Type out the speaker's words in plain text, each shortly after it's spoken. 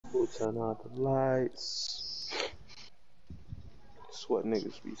We'll turn out the lights. That's what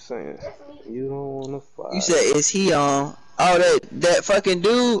niggas be saying. You don't wanna fight. You said, is he on? Oh, that fucking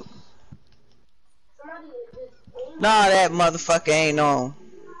dude? Nah, that motherfucker ain't on.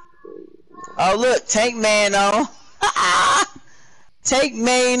 Oh, look, Tank Man on. Tank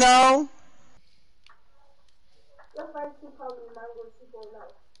Man on.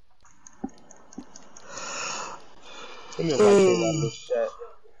 Let me invite him to this chat.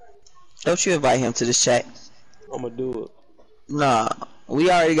 Don't you invite him to this chat. I'ma do it. Nah, we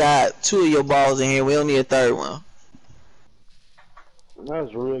already got 2 of your balls in here. We don't need a 3rd one.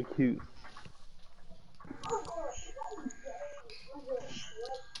 That's real cute.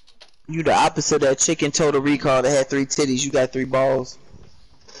 You the opposite of that chicken Total Recall that had 3 titties. You got 3 balls.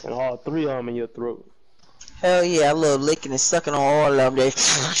 And all 3 of them in your throat. Hell yeah, I love licking and sucking on all of them.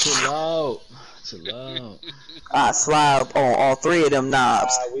 Chill out. Chill out. I slide on all 3 of them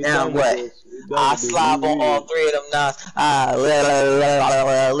knobs. Now what? I slide on all 3 of them knobs.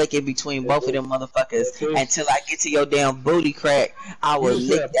 I lick it between both of them motherfuckers until I get to your damn booty crack. I will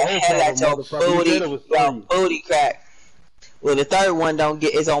lick the hell out your booty crack. Well, the 3rd one don't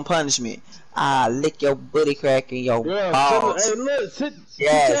get its own punishment. I lick your booty crack and your balls. Hey, look,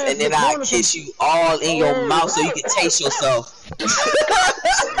 yes, and then I kiss you all in your mouth so you can taste yourself.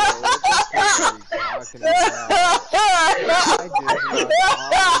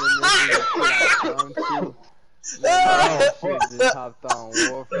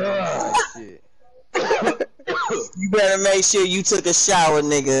 You better make sure you took a shower,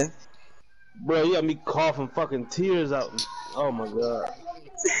 nigga. Bro, you got me coughing fucking tears out. Oh my god.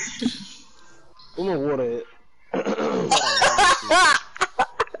 Where my water at?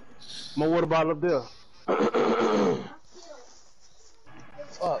 My water bottle up there.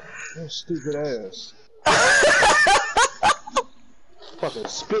 Fuck, that stupid ass. Fucking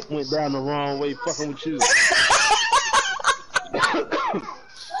spit went down the wrong way fucking with you.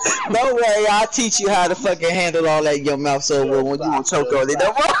 Don't worry, I'll teach you how to fucking handle all that in your mouth so when you will choke on it.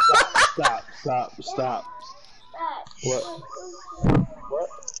 Stop. What?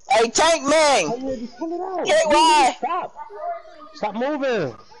 Hey, Tank Man! KY! Stop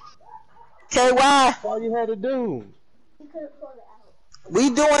moving! KY! That's all you had to do. We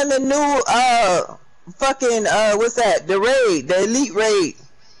doing the new, fucking, what's that? The raid, the elite raid.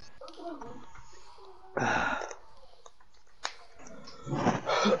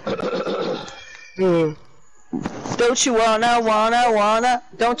 Don't you wanna,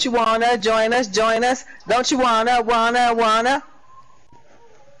 don't you wanna join us, don't you wanna?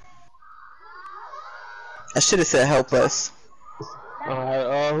 I should have said help us.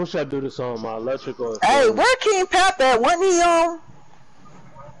 Alright, who should I do this on? My electrical? Hey, where King Pap at? Wasn't he on?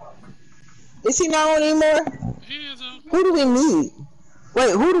 Is he not on anymore? Who do we need?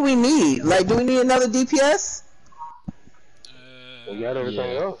 Wait, who do we need? Like, do we need another DPS? We got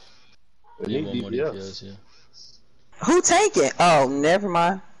everything else. We need DPS. Yeah. Who tanking? Oh, never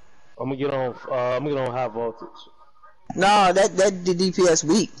mind. I'm gonna get on high voltage. No, that the DPS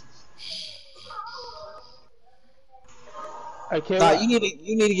weak. Nah, you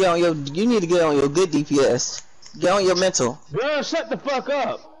need to get on your good DPS. Get on your mental. Girl, shut the fuck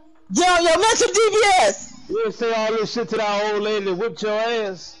up. Get on your mental DPS. You didn't say all this shit to that old lady that whipped your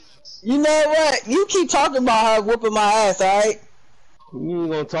ass. You know what? You keep talking about her whooping my ass, alright? You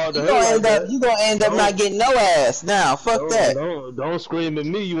ain't gonna talk to her. You gonna end up not getting no ass. Now, fuck that. Don't scream at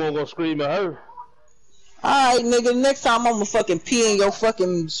me. You won't go scream at her. Alright, nigga. Next time I'm gonna fucking pee in your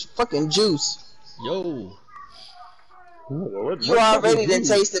fucking juice. Yo. You already done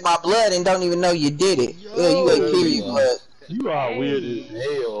tasted my blood and don't even know you did it. Yeah, you ain't period blood. You are weird as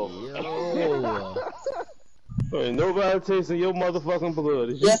hell. Yo. Ain't nobody tasting your motherfucking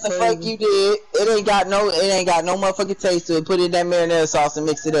blood. Yes, the fuck you did. It ain't got no motherfucking taste to it. Put it in that marinara sauce and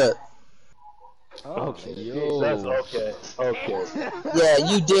mix it up. Okay, that's okay. Okay. Yeah,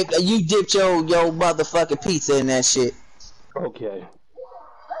 you dipped your motherfucking pizza in that shit. Okay.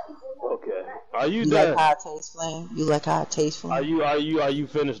 Okay. Are you done? done? Like how it tastes, Flame? You like how it tastes, Flame? Are you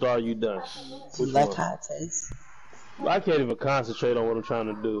finished or are you done? You like how it tastes? I can't even concentrate on what I'm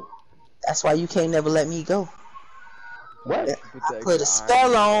trying to do. That's why you can't never let me go. What? I put a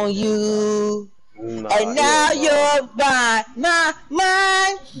spell on you, and now you're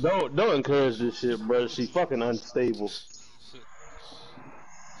mine. Don't encourage this shit, bro. She's fucking unstable.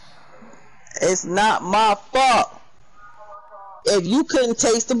 It's not my fault if you couldn't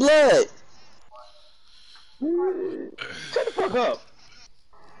taste the blood. Shut the fuck up.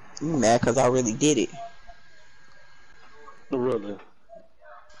 You mad cause I really did it. Really?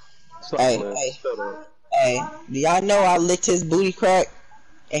 Hey, do y'all know I licked his booty crack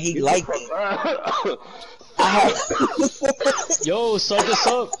and he liked it. Yo, start this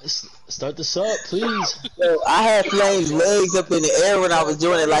up. Start this up, please. Yo, I had Flame's legs up in the air when I was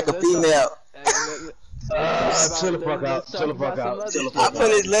doing it like a female. Chill the fuck out. Chill the fuck out. I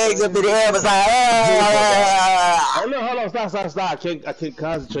put his legs up in the air and was like, Hold on, stop. I can't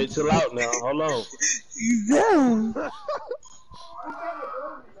concentrate. Chill out now. Hold on. Yeah.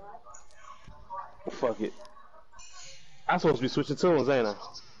 Fuck it. I'm supposed to be switching tunes, ain't I?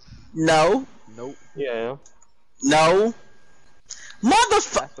 No. Nope. Yeah. No.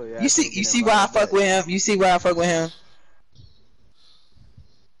 Motherfucker. You see why I fuck with him? You see why I fuck with him?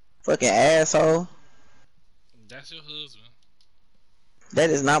 Fucking asshole. That's your husband. That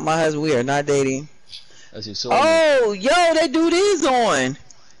is not my husband. We are not dating. That's your soul. Oh, yo, that dude is on.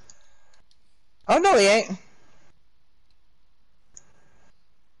 Oh, no, he ain't.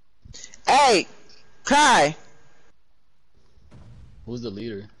 Hey, Kai. Who's the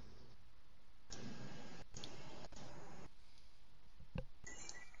leader?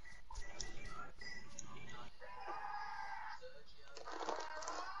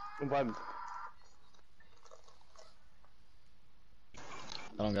 Invite me.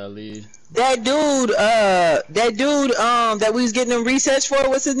 I don't got a lead. That dude, that we was getting them resets for,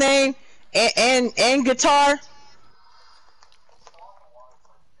 what's his name? And guitar?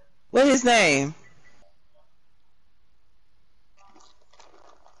 What his name?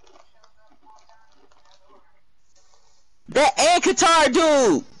 That and guitar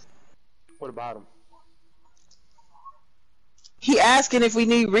dude. What about him? He asking if we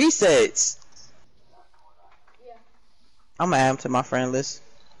need resets. I'm gonna add him to my friend list.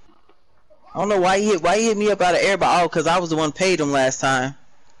 I don't know why he hit me up out of air, but cause I was the one paid him last time.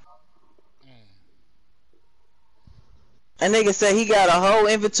 That nigga said he got a whole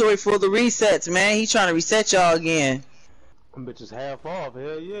inventory full of resets, man. He trying to reset y'all again. Them bitches half off.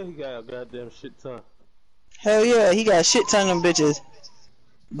 Hell yeah, he got a goddamn shit ton. Hell yeah, he got a shit ton of them bitches.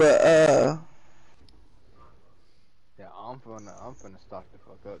 But yeah, I'm finna stock the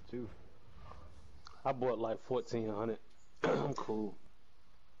fuck up too. I bought like 1,400. I'm cool.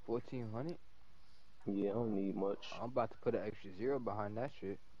 1,400? Yeah, I don't need much. I'm about to put an extra 0 behind that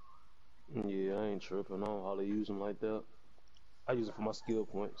shit. Yeah, I ain't tripping. I don't hardly use them like that. I use it for my skill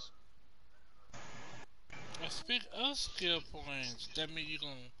points. Speak of skill points, that means you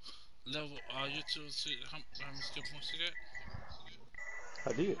gonna level all your tools to how many skill points you got?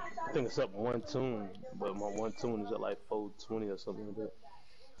 I did. I think it's up one tune, but my one tune is at like 420 or something like that.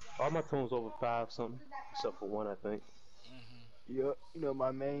 All my tunes over 5 something, except for one, I think. Yup, you know my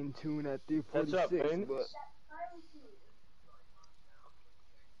main tune at Catch up, 346, but...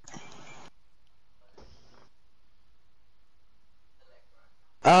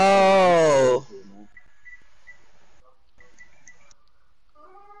 oh.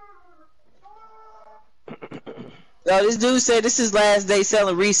 Yo, this dude said this is his last day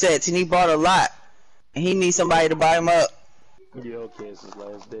selling resets and he bought a lot. And he needs somebody to buy him up. Yeah, okay, it's his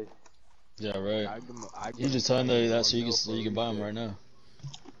last day. Yeah, right. You just telling that so you can buy them right now.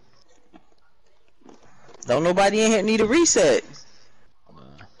 Don't nobody in here need a reset. Nah.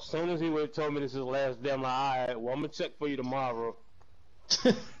 As soon as he would have told me this is his last day, I'm like, alright, well, I'm gonna check for you tomorrow.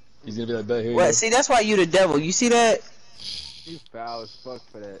 He's gonna be like, bet here. What? See, that's why you the devil. You see that? You foul as fuck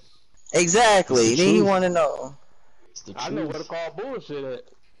for that. Exactly. Then you want to know. I know where to call bullshit at.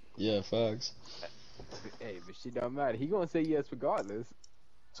 Yeah, facts. Hey, but shit don't matter. He gonna say yes regardless.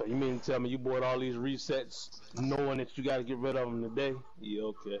 So you mean to tell me you bought all these resets knowing that you gotta get rid of them today? Yeah,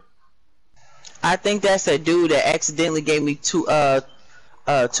 okay. I think that's that dude that accidentally gave me 200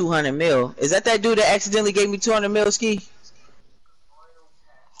 mil. Is that dude that accidentally gave me 200 mil, Ski?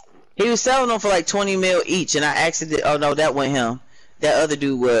 He was selling them for like 20 mil each, and I accidentally. Oh no, that wasn't him. That other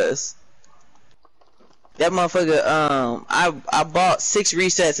dude was. That motherfucker. I bought 6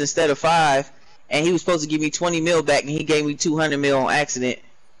 resets instead of 5, and he was supposed to give me 20 mil back, and he gave me 200 mil on accident.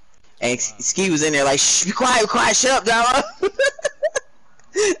 And Ski was in there like, shh, be quiet, shut up, dog.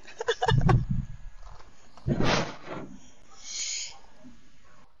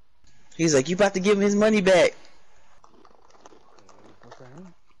 He's like, you about to give him his money back.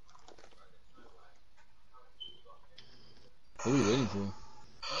 What are we waiting for?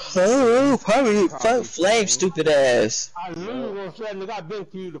 Oh, probably Flame, stupid ass. I literally gonna say, nigga, I've been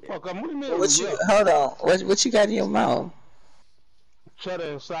to you the fuck up. What do you mean? Hold on. What you got in your mouth?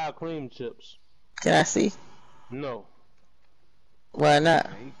 Cheddar and sour cream chips. Can I see? No. Why not?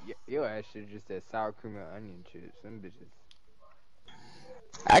 Your ass should just said sour cream and onion chips. Them bitches.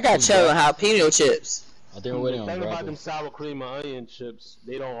 I got cheddar and jalapeno chips. I think we're waiting on The thing about Grapple. them sour cream and onion chips,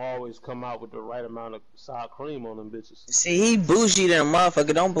 they don't always come out with the right amount of sour cream on them bitches. See, he bougie than a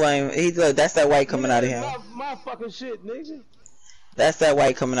motherfucker. Don't blame him. He look, that's that white coming out of him. My fucking shit, nigga. That's that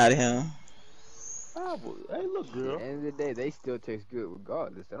white coming out of him. Hey, look, girl. At the end of the day, they still taste good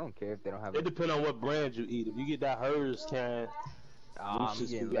regardless. I don't care if they don't have It depends on what brand you eat. If you get that hers can, I'm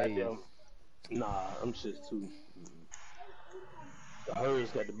getting lazy. Nah, them shits too. The hers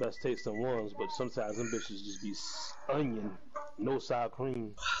got the best tasting ones, but sometimes them bitches just be onion, no sour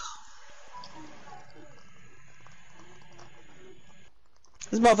cream.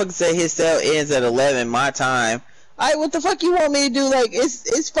 This motherfucker said his sale ends at 11 my time. Alright, what the fuck you want me to do? Like,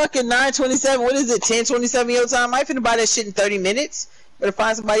 it's fucking 9:27. What is it? 10:27 your time? I finna buy that shit in 30 minutes. Better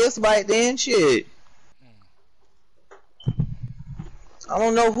find somebody else to buy it then. Shit. I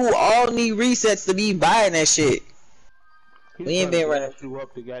don't know who all need resets to be buying that shit. We ain't been running. You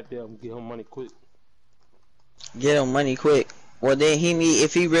up to goddamn get him money quick. Get him money quick. Well, then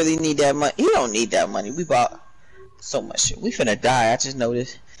if he really need that money, he don't need that money. We bought so much shit. We finna die. I just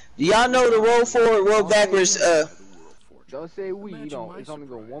noticed. Do y'all know the roll forward, roll backwards? Don't say we. You know, it's only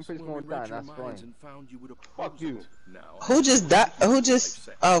going one person going down. That's fine. Fuck you. Who just died? Who just?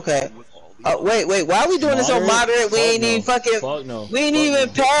 Okay. Oh wait. Why are we doing this on moderate? We ain't even fucking. We ain't even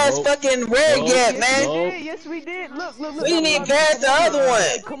past fucking red yet, man. Yes, we did. Look. We ain't even past the other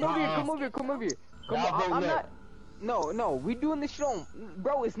one. Come over here. Come on. I'm not. No, we doing this shit on,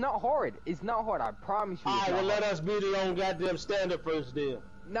 bro. It's not hard. I promise you. Alright, well let us beat it on goddamn standard first, then.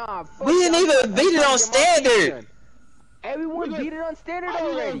 Nah, we didn't even beat it on standard. Everyone beat it on standard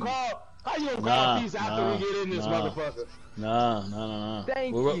already. How you gonna call peace after we get in this motherfucker? Nah.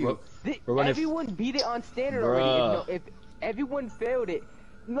 Thank you. Everyone beat it on standard already. If everyone failed it,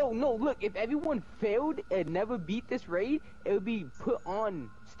 no. Look, if everyone failed and never beat this raid, it would be put on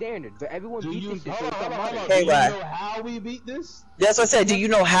standard. But everyone beat this shit. Hold on. Do you know how we beat this? That's what I said. Do you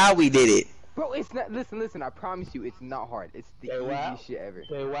know how we did it? Bro, it's not. Listen. I promise you, it's not hard. It's the easiest shit ever.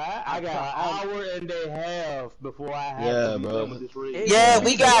 Say why? I got an hour and a half before I have to be done with this raid. Yeah,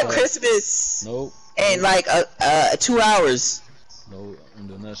 we got Christmas. Nope. And like 2 hours. No, I'm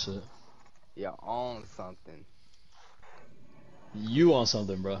doing that shit. You're on something. You on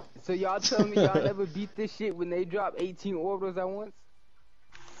something, bro. So y'all tell me y'all never beat this shit when they drop 18 orbitals at once?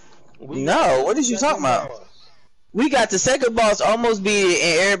 No, what is you talking about? We got the second boss almost beat it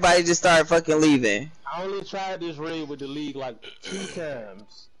and everybody just started fucking leaving. I only tried this raid with the league like 2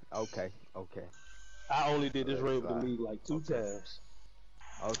 times. Okay. I only did this raid with the league like 2 times.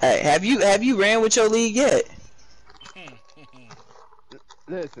 Okay. Hey, have you ran with your league yet?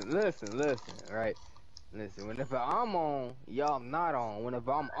 Listen, right? Listen, whenever I'm on, y'all not on.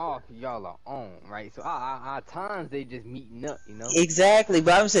 Whenever I'm off, y'all are on, right? So our times they just meeting up, you know? Exactly,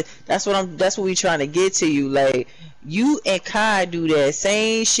 but I'm saying that's what we trying to get to you. Like, you and Kai do that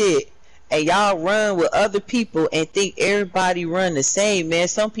same shit and y'all run with other people and think everybody run the same, man.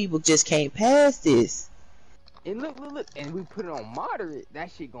 Some people just can't pass this. And look, and we put it on moderate,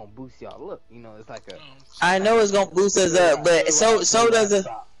 that shit gonna boost y'all up. You know, it's like a I know it's gonna boost us up, but so does a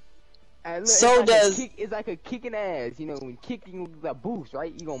look, so does it's like a kicking ass, you know, when kicking with that boost,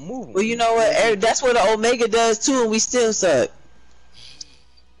 right? You gonna move them. Well, you know what? That's what the Omega does too, and we still suck.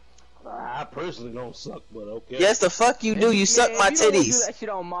 I personally don't suck, but okay. Yes, the fuck you do. You suck my you don't do titties. that shit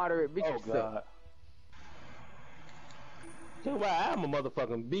on moderate, bitch. Oh god. Tell you what, I'm a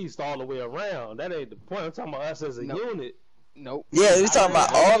motherfucking beast all the way around. That ain't the point. I'm talking about us as a unit. Nope. Yeah, we talking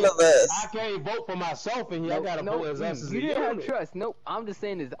about all of us. I can't vote for myself in here. I gotta vote as us as a unit. You didn't have trust. Nope. I'm just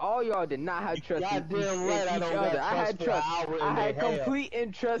saying is all y'all did not have trust in each other. I had trust. I had complete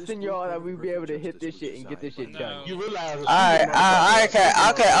trust in y'all that we'd be able to hit this shit and get this shit done. You realize?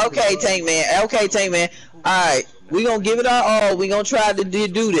 Okay, Tank Man. Okay, Tank Man. All right, we gonna give it our all. We gonna try to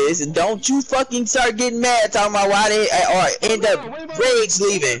do this. And don't you fucking start getting mad talking about why they or end up Riggs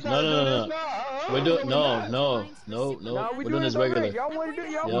leaving. No. We're doing no. We're doing this regular.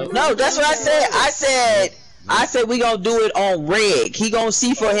 No, that's what I said. I said we gonna do it on Reg. He gonna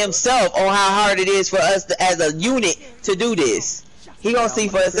see for himself on how hard it is for us to, as a unit to do this. He gonna see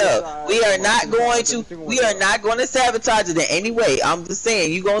for himself. We are not going to sabotage it in any way. I'm just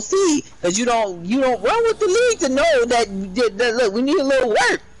saying you gonna see because you don't run with the league to know that look, we need a little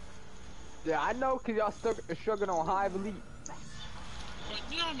work. Yeah, I know because y'all struggling on Hive Elite.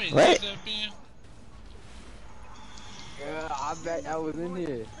 Right. Yeah, I bet I was in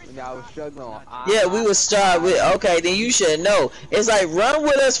here when I was struggling on. Yeah, we was start with. Okay, then you should know. It's like run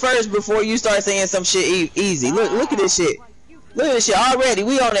with us first before you start saying some shit easy. Look at this shit. Look at this shit already.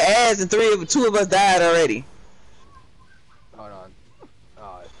 We on the ass and two of us died already. Hold on.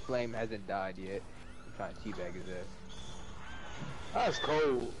 Flame hasn't died yet. trying to teabag his ass. That's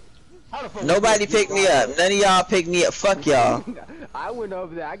cold. Nobody picked me up. None of y'all picked me up. Fuck y'all. I went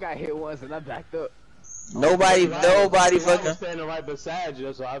over there. I got hit once and I backed up. Nobody fucking. I was standing right beside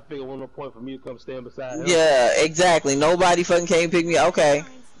you, so I figured one more point for me to come stand beside him. Yeah, exactly. Nobody fucking came pick me up. Okay.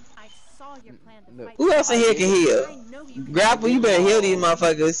 Who else in here can heal? Grapple, you better heal these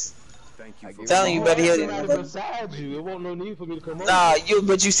motherfuckers. I'm telling you, better heal these motherfuckers. Beside you, it won't no need for me to come over. Nah,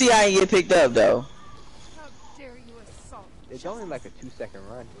 but you see I ain't get picked up though. It's only like a 2-second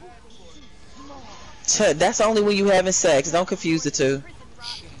run. That's only when you having sex. Don't confuse the two.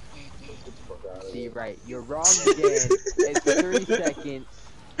 See, right. You're wrong again. It's 3 seconds.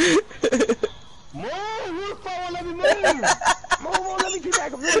 Move! Who the fuck won't let me move? Move, let me get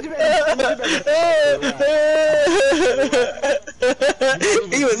back.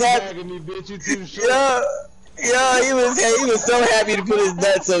 He was happy. Me, bitch, you too short. Yo, he was so happy to put his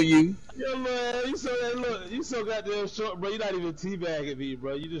nuts on you. Yo, man, you so goddamn short, bro. You're not even teabagging me,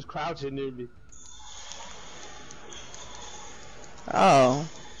 bro. You just crouching near me. Oh,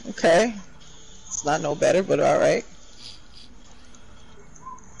 okay. It's not no better, but alright.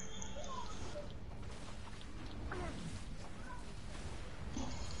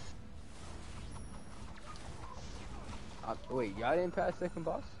 Wait, y'all didn't pass second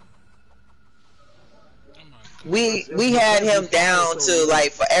boss? We had him down to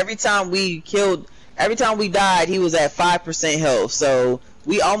like for every time we died, he was at 5% health. So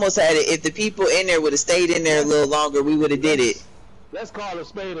we almost had it. If the people in there would have stayed in there a little longer, we would have did it. Let's call a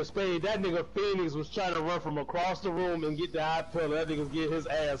spade a spade. That nigga Phoenix was trying to run from across the room and get the high pillar. That nigga's getting his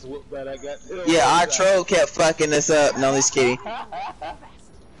ass whooped by that guy. Yeah, our troll kept fucking us up. No, just kidding.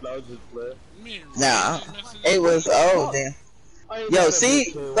 No, just play. Nah, it was damn. Yo,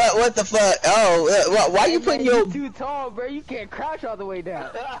 see, what the fuck? Oh, why you putting your too tall, bro? You can't crouch all the way down.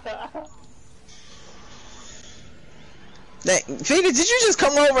 Phoenix, did you just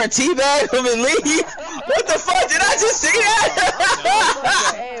come over and teabag him and leave? What the fuck? Did I just see that?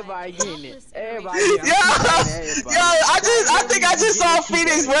 Everybody getting it. Everybody getting it. Yo, I think I just saw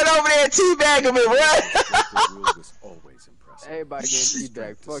Phoenix run over there and teabag him and run. Everybody getting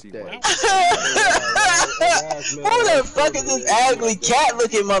teabag. Fuck that. Who the fuck is this ugly cat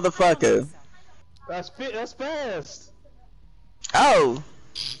looking motherfucker? That's fast. Oh.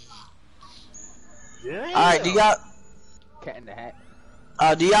 Yeah. Alright, do y'all Cat in the hat.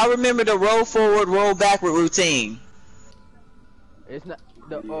 do y'all remember the roll forward, roll backward routine? It's not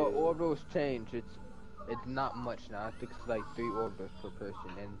the orbitals change. It's not much now. I think it's like 3 orbitals per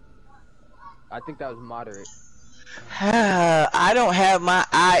person, and I think that was moderate. I don't have my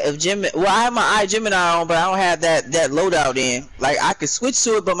Eye of Gemini. Well, I have my Eye of Gemini on, but I don't have that loadout in. Like I could switch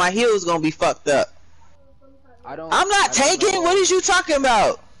to it, but my heel's gonna be fucked up. I'm not tanking. What is you talking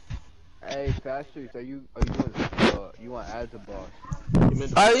about? Hey, Fast Streets, are you doing you want as a boss?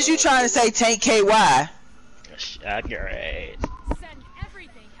 Is you trying to say tank KY? Accurate.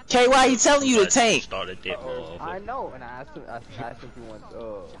 KY, he telling you to tank. I know, and I asked him if he wants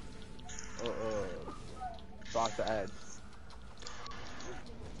box of ads.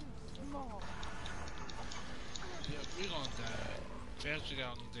 Yeah, we gonna die. Fast Street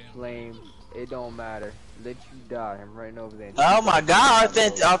out on the damn. Flame, it don't matter. Let you die. I'm right over there. Oh my god,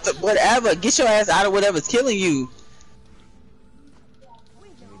 whatever. Get your ass out of whatever's killing you.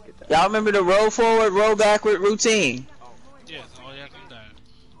 Y'all remember the roll forward, roll backward routine? Yes, all y'all can die.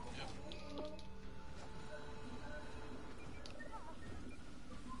 Yep.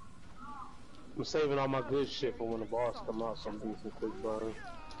 I'm saving all my good shit for when the boss come out. Some decent quick burn.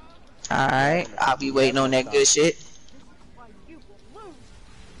 Alright, I'll be waiting on that good shit.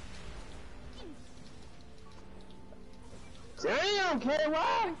 Damn,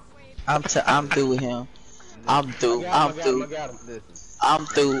 KY! I'm through with him. I'm through. I got him. I'm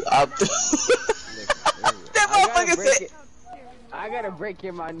through. That motherfucker said. I gotta break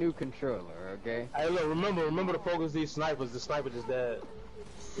in my new controller, okay? Hey, look, remember to focus these snipers. The sniper just dead.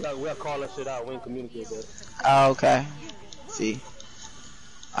 We'll call that shit out. We ain't communicate that. Oh, okay. See.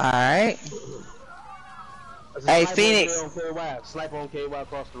 Alright. Hey, Phoenix. Sniper on KY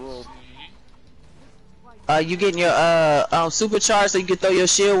across the room. You getting your supercharged so you can throw your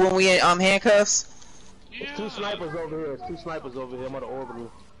shield when we in handcuffs? Yeah. There's 2 snipers over here. I'm on the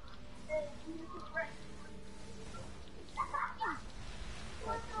orbital.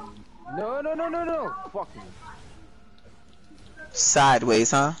 No. Fuck me.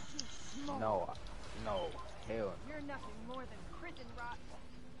 Sideways, huh? No. Hell. You're nothing more than prison rot.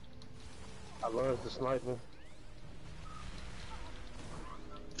 I learned to sniper.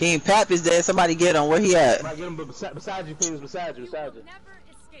 King Pap is dead. Somebody get him. Where he at? I get him, but beside you, Phoenix. Beside you. Never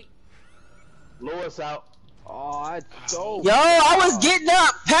escape. Lewis out. Oh, that's so. Yo, I was getting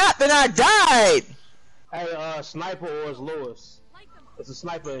up, Pap, and I died. Hey, sniper or is Lewis? It's a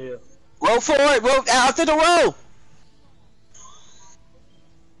sniper in here. Roll forward, roll out to the row.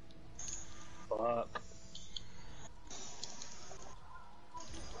 Fuck.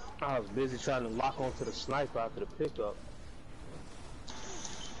 I was busy trying to lock onto the sniper after the pickup.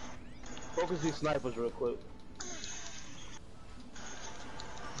 Focus these snipers real quick.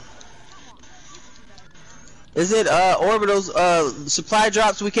 Is it orbitals supply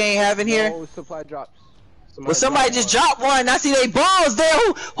drops we can't have in here? No supply drops. Well, somebody just dropped one. I see they balls there.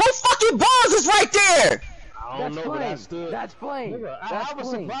 Who fucking balls is right there? I don't know, but I stood. That's flame. Nigga, I have a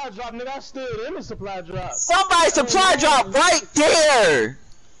supply drop, nigga. I stood in the supply drop. Somebody supply drop right there.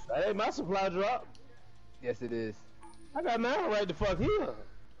 That ain't my supply drop. Yes, it is. I got mine right the fuck here.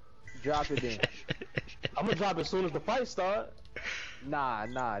 Drop it then. I'm gonna drop it as soon as the fight start. Nah,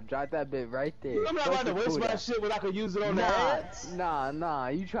 drop that bit right there. I'm not about to waste my shit when I could use it on the ads. Nah.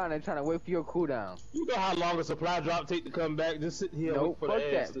 You trying to wait for your cooldown. You know how long a supply drop take to come back? Just sit here and wait for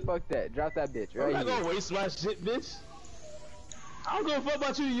the ads. Fuck that. Drop that bitch right here. I'm not gonna waste my shit, bitch. I don't give a fuck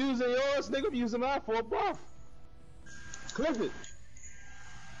about you using yours, nigga. I'm using mine for a buff. Clip it.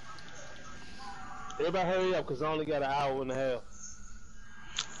 Everybody hurry up, cause I only got an hour and a half.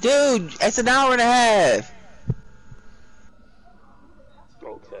 Dude, it's an hour and a half.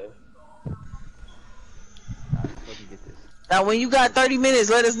 Okay. Let me get this. Now, when you got 30 minutes,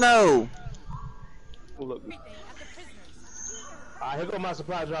 let us know. Well, look. Alright, here go my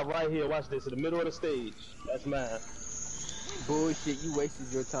supply drop right here. Watch this, in the middle of the stage. That's mine. Bullshit, you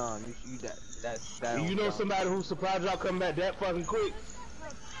wasted your time. That You know somebody whose supply drop come back that fucking quick?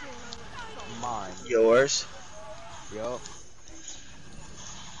 Mine. Yours. Yup.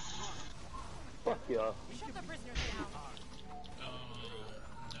 Fuck y'all.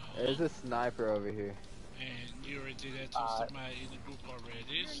 There's a sniper over here. And you already did that to somebody in the group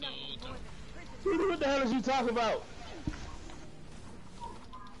already, so don't. What the hell is you talking about?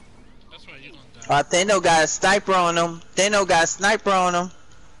 That's why you're gonna die. They know got a sniper on them. They know got a sniper on them.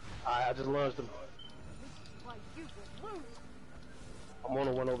 Alright, I just launched him. I'm on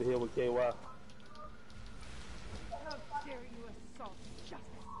the one over here with KY.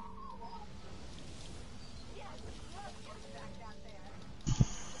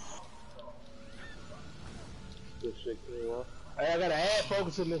 Good shit, KY. Hey, I got an ad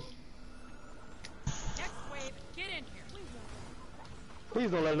focusing me. Next wave, get in here.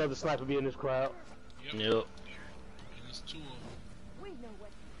 Please don't let another sniper be in this crowd. Yep. And it's 2 of them. We know what.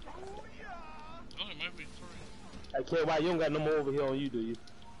 Oh, it might be 3. Hey, KY, you don't got no more over here on you, do you?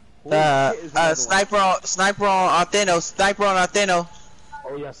 Sniper on Atheno. Sniper on Atheno.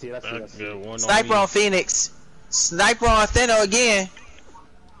 Oh, yeah, I see it. I see it. Sniper on Phoenix. Sniper on Atheno again.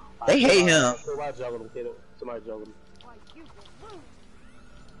 They hate him. Somebody juggle him, kiddo. Somebody juggle him.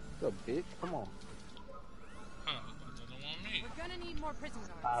 What's up, bitch? Come on. Huh, that don't want me. We're gonna need more prison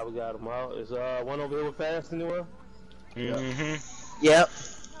guards. Alright, we got him out. Is one over here with fast anywhere? Mm-hmm. Yep.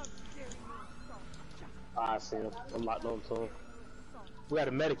 I see him. I'm locked on to him. We got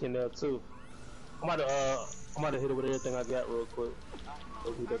a medic in there too. I'm about to hit it with everything I got real quick.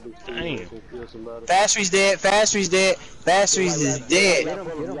 Damn. Fastry's dead. Fastry's dead. Fastry's is dead.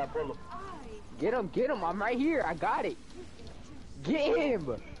 Get him. I'm right here. I got it. Get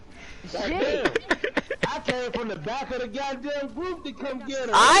him. Shit. I came from the back of the goddamn group to come get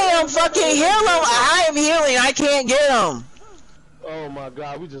him. I am fucking healing. I am healing. I can't get him. Oh my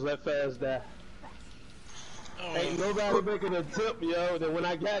god, we just let Fast die. Oh, Ain't nobody making a tip, yo. Then when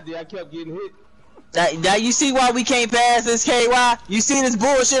I got there, I kept getting hit. Now you see why we can't pass this, KY? You see this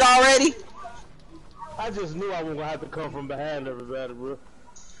bullshit already? I just knew I wasn't gonna have to come from behind everybody, bro.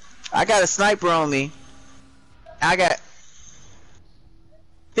 I got a sniper on me. I got...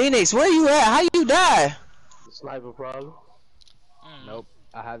 Phoenix, where you at? How you die? The sniper problem. Nope.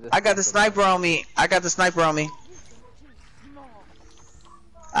 I got the sniper on me. I got the sniper on me.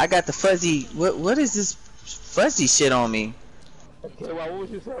 I got the fuzzy... What is this fuzzy shit on me? Okay, well, what was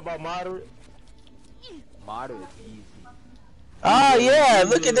you saying about moderate? Moderate easy. Oh yeah,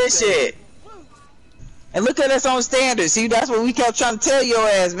 look at this shit. And look at us on standard. See, that's what we kept trying to tell your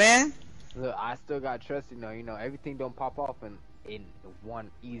ass, man. Look, I still got trust, you know, everything don't pop off in one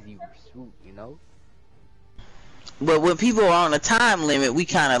easy swoop, you know? But when people are on a time limit, we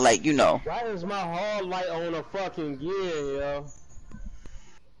kind of like, you know. Why is my hard light on a fucking gear, yo?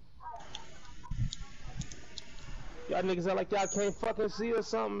 Y'all niggas act like y'all can't fucking see or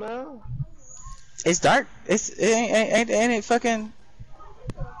something, man. It's dark. It ain't fucking.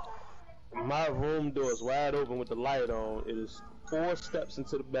 My room door is wide open with the light on. It is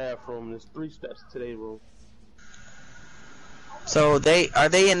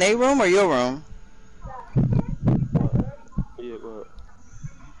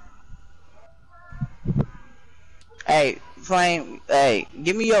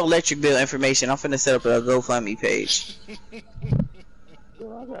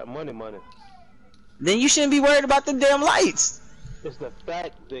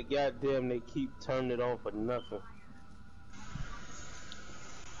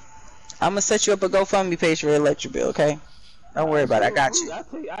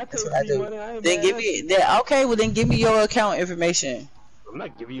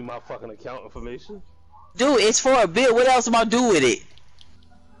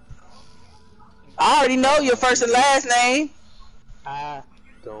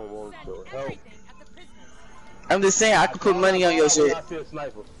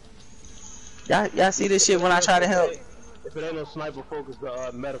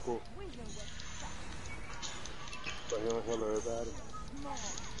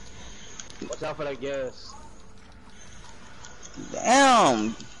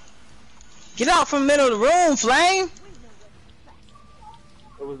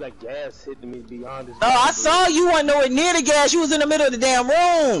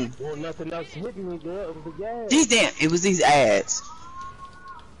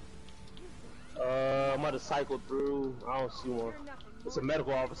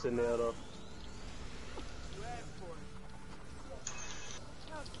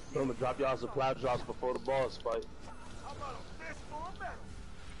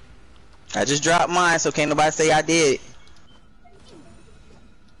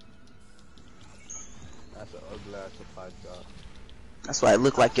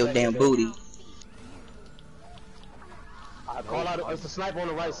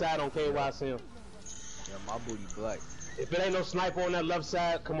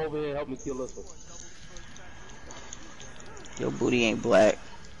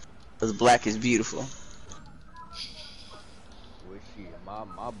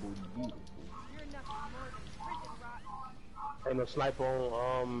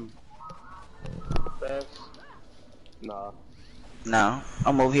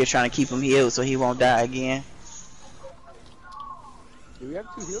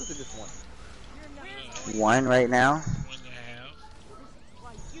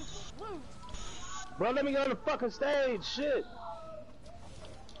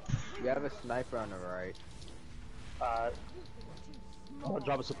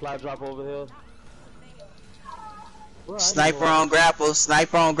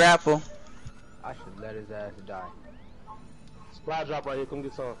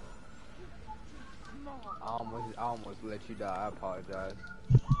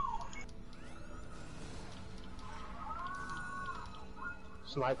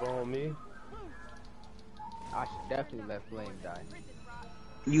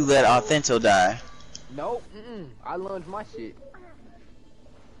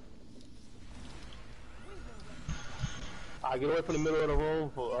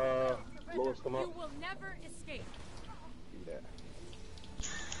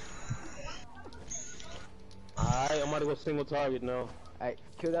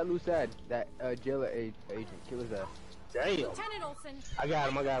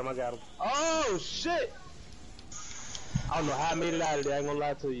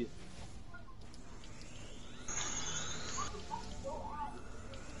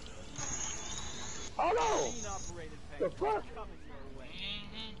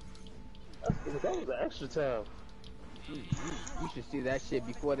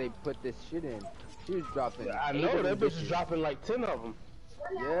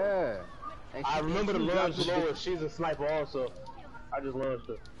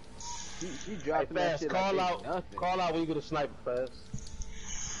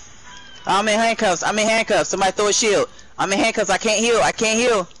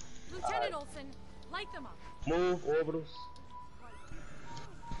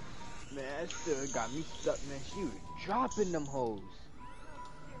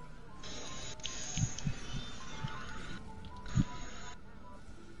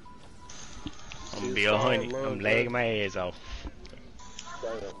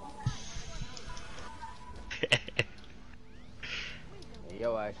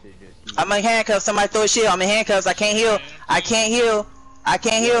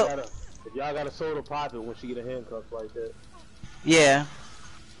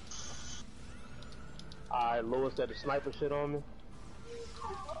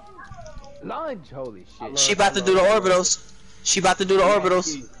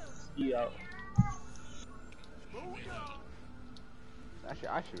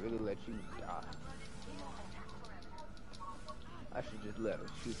I should really let you die. I should just let her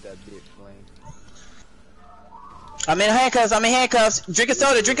shoot that bitch, Flame. I'm in handcuffs. I'm in handcuffs. Drink a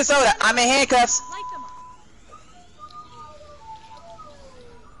soda. Drink a soda. I'm in handcuffs. Light them up.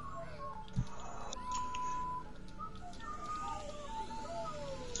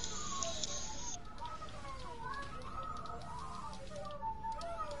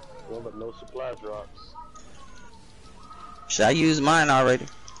 Well, but no supply drops. Should I use mine already?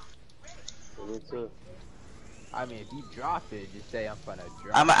 Me too. I mean, if you drop it, just say I'm gonna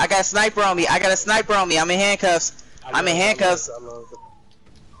drop. I got a sniper on me. I got a sniper on me. I'm in handcuffs. I'm in handcuffs. I thought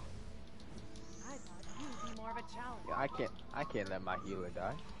you'd be more of a challenge. Yeah, I can't let my healer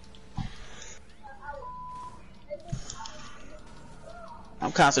die.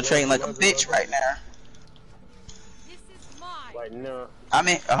 I'm concentrating like a bitch right now. This is mine. Right now. I'm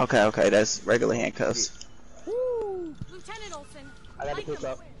in. Okay, that's regular handcuffs. Woo! Lieutenant Olsen. I gotta light pick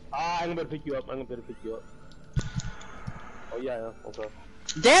them up. I'm gonna pick you up. Oh yeah, okay.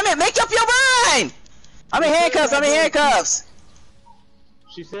 Damn it! Make up your mind. I'm in handcuffs. I'm in handcuffs.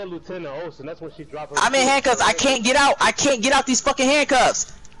 She said Lieutenant Olsen. That's when she dropped her. I'm in handcuffs. I can't get out. I can't get out these fucking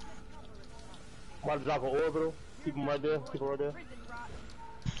handcuffs. I'm about to drop an orbital. Keep him right there. Keep him right there. Prison rot.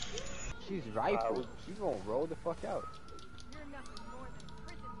 She's rifled. She's gonna roll the fuck out. You're nothing more than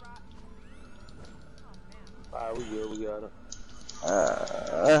prison rot. Oh man. Alright, we good. We got her.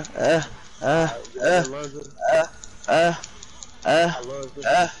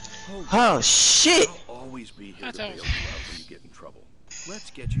 Oh shit! I'll always be here to bail you out when you get in trouble.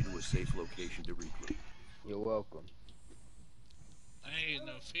 Let's get you to a safe location to regroup. You're welcome. I ain't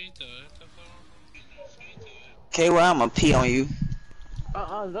no feet Okay, well I'm gonna pee on you.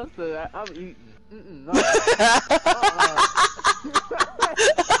 Don't say that. I'm eating. No.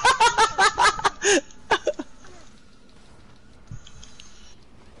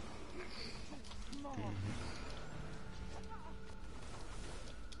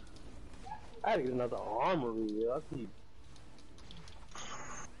 I had to get another armory. I keep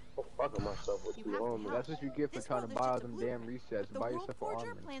fucking myself with two armor. That's what you get for trying to buy all them damn resets. Buy yourself an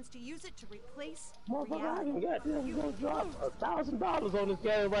armor. Plans to use it to replace Motherfucker, I can goddamn gonna drop $1,000 on this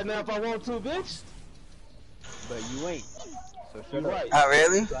game right now if I want to, bitch. But you ain't. So shut You up. right. Oh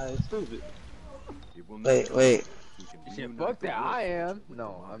really? I ain't stupid. Wait. Shit, fuck that. I am.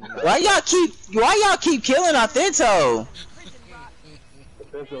 No, I'm not. Why y'all keep killing Authento?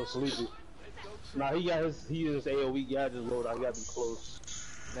 That's sleepy. Nah, he got his AOE gadget load. I got him close.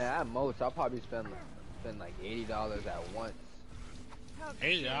 Man, at most, I'll probably spend like $80 at once.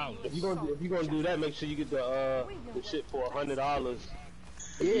 $80. If you gonna do that, make sure you get the shit for $100.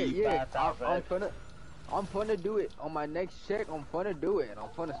 Yeah. I'm finna do it on my next check. I'm finna do it, and I'm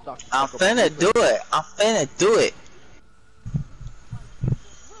finna stock. I'm finna do it.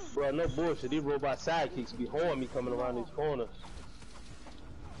 Bro, no bullshit. These robot sidekicks be holding me coming around these corners.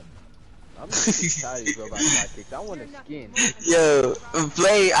 I'm just tired of these robot sidekicks. I want a skin. Yo,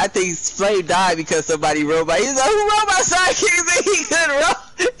 Flay, I think Flay died because somebody robot. He's like, who robot sidekicks that he couldn't roll?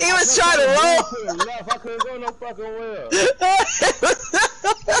 He was trying to roll. I couldn't go no fucking well.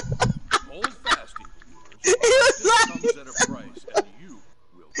 Hold fast, He was like,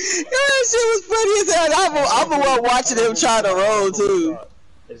 that shit was funny as hell. I'm the one watching him trying to roll too.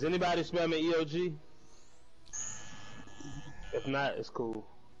 Is anybody spamming EOG? If not, it's cool.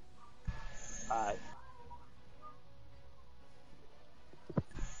 Alright.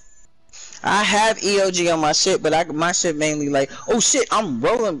 I have EOG on my shit, but my shit mainly like, oh shit, I'm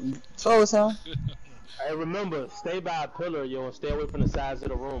rolling slow as hell. Hey, remember, stay by a pillar, yo, and stay away from the sides of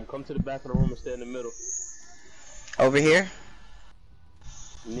the room. Come to the back of the room and stay in the middle. Over here?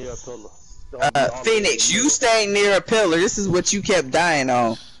 Near a pillar. Phoenix, you stay near a pillar. This is what you kept dying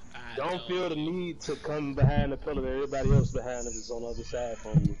on. Don't feel the need to come behind the pillar that everybody else behind if it's on the other side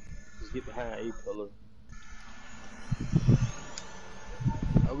from you. Just get behind a pillar.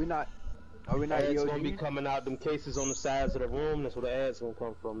 Are we not Ads EOG? gonna be coming out them cases on the sides of the room. That's where the ads gonna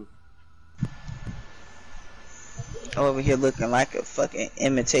come from. I'm over here looking like a fucking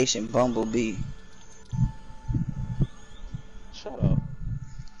imitation bumblebee. Shut up.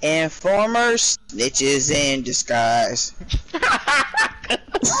 Informers, snitches in disguise.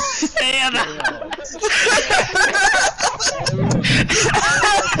 Damn.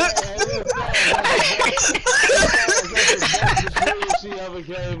 She ever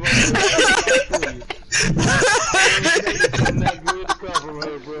came I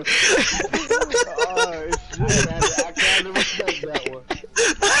kind of respect that one.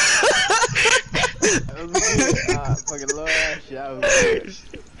 Fucking love that shit. That was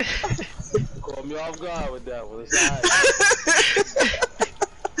good. Caught me off guard with that one. It's alright.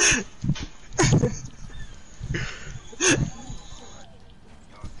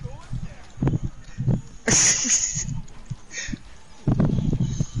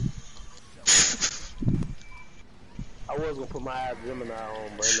 gonna put my ass Gemini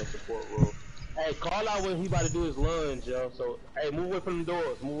on, but in the support role. Hey, call out when he about to do his lunge, yo. So, hey, move away from the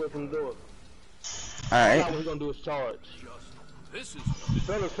doors. Move away from the doors. Alright. Call out when he gonna do his charge.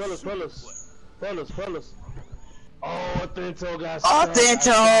 Fellas. Oh, Authento got stuck.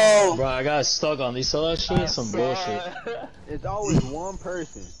 Authento! Bro, I got stuck on. You saw that shit? Some bullshit. It's always one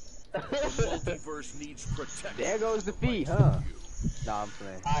person. There goes the feet, huh? Nah, I'm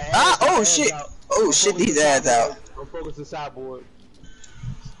playing. Oh shit! Oh shit, these ads out. I'm focusing sideboard.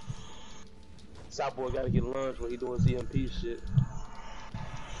 Sideboard gotta get lunge when he doing his EMP shit.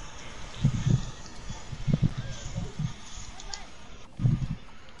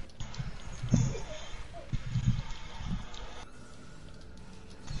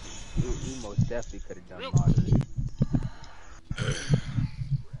 You most definitely could have done moderate.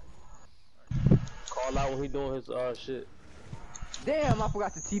 Call out when he doing his shit. Damn, I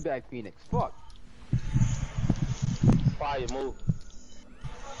forgot to teabag Phoenix. Fuck. Fire move.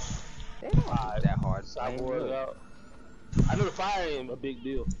 They don't do that hard. Sideboard out. I know the fire ain't a big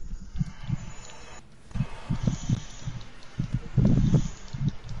deal.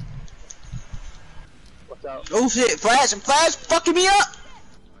 Watch out. Oh shit, flash fucking me up!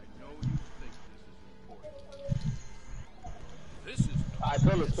 Alright,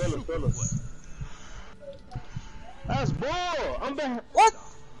 fellas. That's bull! I'm behind. What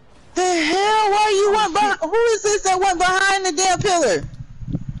the hell? Why you went behind? Who is this that went behind the damn pillar?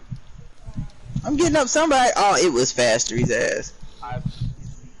 I'm getting up somebody. Oh, it was Fastery's ass.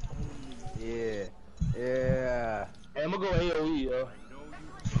 Yeah. Hey, I'm gonna go AoE, yo.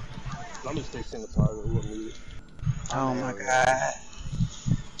 Let me stay single target. We don't need it. Oh my god.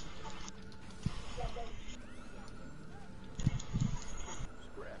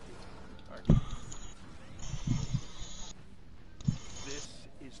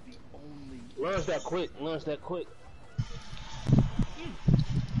 Launch that quick.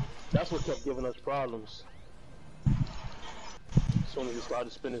 That's what kept giving us problems. As soon as he started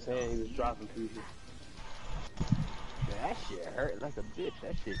to spin his hand, he was dropping people. Yeah, that shit hurt like a bitch.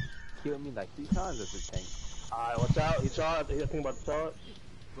 That shit killed me like 3 times as a tank. Alright, watch out. He charged. He think about the charge.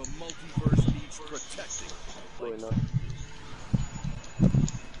 The multiverse needs protecting. Wait, no.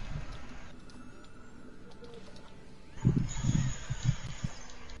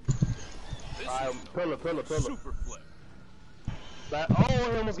 Alright, pillar. Super flip. Like,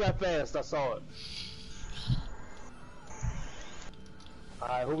 oh, he almost got fast. I saw it.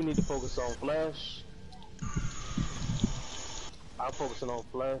 Alright, who we need to focus on? Flash. I'm focusing on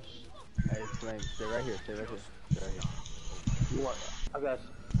Flash. Hey, Flame, stay right here. You want? I got you.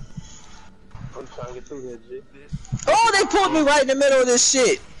 I'm trying to get through here, G. Oh, they pulled me right in the middle of this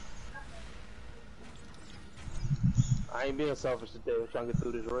shit. I ain't being selfish today. I'm trying to get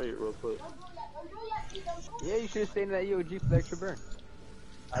through this raid real quick. Yeah, you should have stayed in that EOG for the extra burn.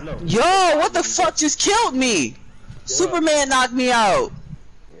 I know. Yo, what the fuck just killed me? Yeah. Superman knocked me out.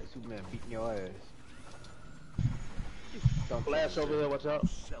 Yeah, Superman beating your ass. Flash over here, watch out.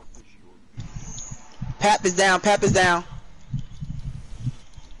 Pap is down.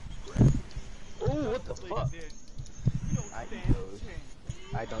 Ooh, what the fuck? I eat those.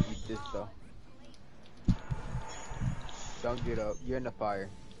 I don't eat this though. Don't get up. You're in the fire.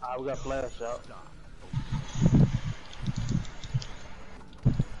 Alright, we got Flash out.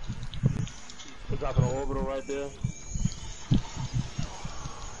 We're dropping an orbital right there.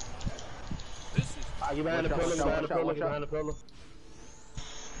 Alright, get behind the pillar,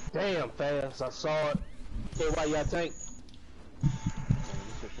 Damn, fast. I saw it. Hey, why you got tank? Let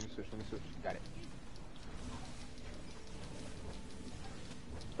me switch. Got it.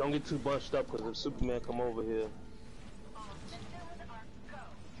 Don't get too bunched up, because if Superman come over here.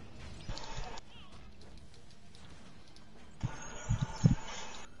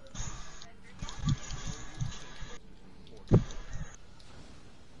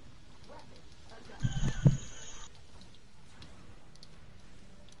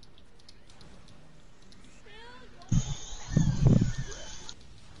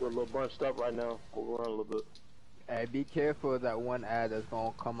 We're a little bunched up right now. We'll run a little bit. Hey, be careful of that one ad that's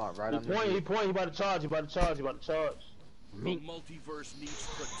gonna come out right on the He about to charge. The multiverse needs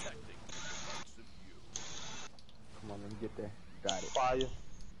protecting. Come on, let me get there. Got it. Fire.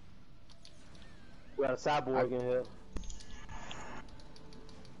 We got a cyborg in here.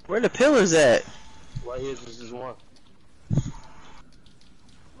 Where the pillars at? Right here, this is one.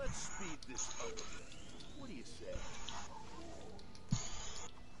 Let's speed this up a bit. What do you say?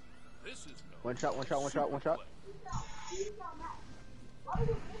 This is no One shot.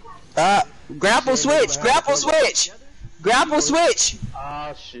 Grapple switch.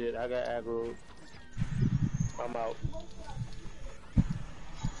 Ah, shit, I got aggro. I'm out.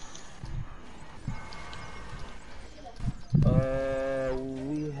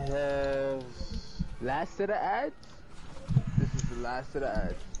 We have last set of ads. This is the last set of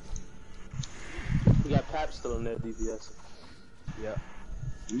ads. We got Pap still in there, DPS. Yep.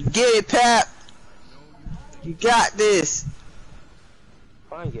 Get it, Pap. You got this.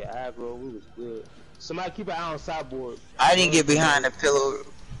 If I didn't get aggro, we was good. Somebody keep an eye on sideboard. I didn't get behind the pillow.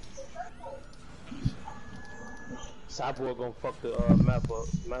 Sideboard gonna fuck the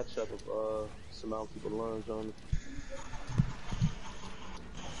matchup if somehow keep a lunge on it.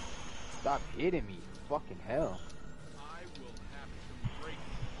 Stop hitting me. Fucking hell. I will have to break.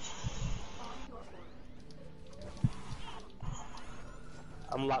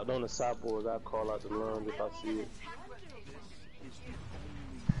 I'm locked on the sideboard. I call out the lunge if I see it.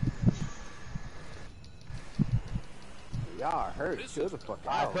 Y'all hurt. Chill the fuck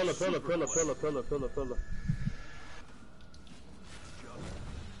out. Alright, pillar.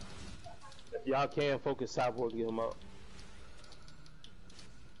 If y'all can, focus sideboard and get him up.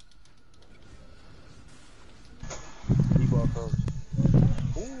 D-ball comes.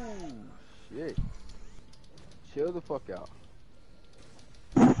 Ooh, shit. Chill the fuck out.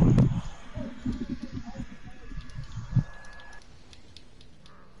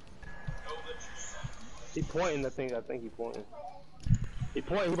 He pointing, I think he pointing. He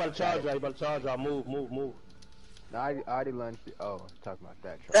pointing, he about to charge y'all, move. No, I already lunged it. Oh, talking about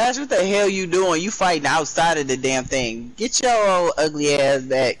that. That's what the hell you doing? You fighting outside of the damn thing. Get your old ugly ass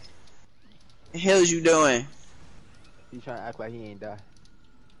back. The hell's you doing? He's trying to act like he ain't die.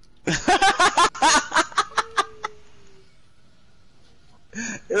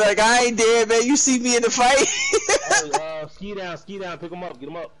 Like, I ain't dead, man. You see me in the fight? Hey, ski down, pick him up, get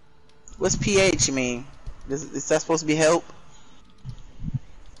him up. What's PH mean? Is that supposed to be help?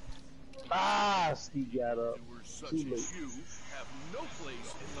 Ah, ski got up. Such as you have no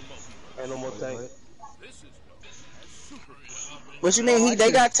place in the multiverse. Ain't no more tank. This is known as super. What you mean?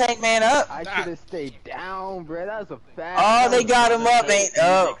 They got Tank Man up? I should have stayed down, bro. That was a fast. Oh, they got him up, ain't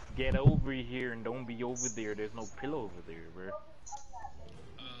up. Get over here and don't be over there. There's no pillow over there, bro.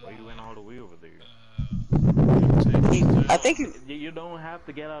 Why you went all the way over there? I think you don't have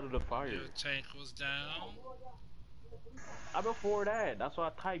to get out of the fire. Your tank was down. Before that, that's why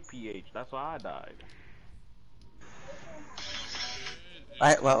I typed PH. That's why I died.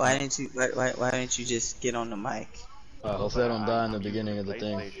 Why didn't you just get on the mic? Hopefully I don't die in the beginning of the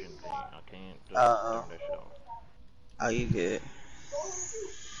thing. I can't just turn that shit off. Oh, you good?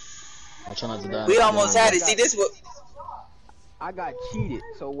 I'll try not to die. We almost had it. See, this what. I got cheated.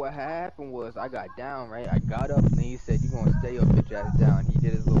 So what happened was I got down, right? I got up and then he said, "You gonna stay your bitch ass down." He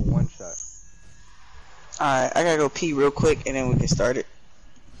did his little one shot. Alright, I gotta go pee real quick and then we can start it.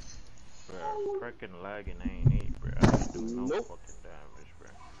 Bro, freaking lagging ain't it, bro. I ain't do no fucking damage, bro.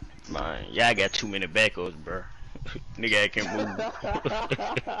 Man, y'all got too many backos, bro. Nigga, I can't move.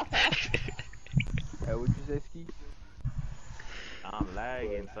 Hey, what you say, Ski? I'm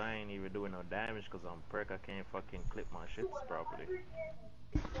lagging, so I ain't even doing no damage because I'm perk. I can't fucking clip my shits properly.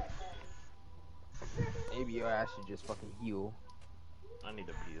 Maybe your ass should just fucking heal. I need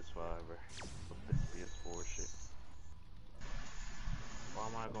a PS5, bro. Fuck this PS4 shit. Why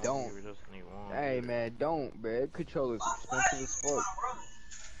am I going Don't. to just need one? Hey, man, don't, bro. Controller's expensive as fuck.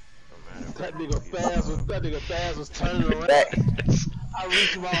 That nigga Faz was turning around. I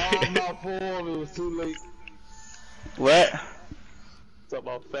reached my arm out for him, it was too late. What? Talk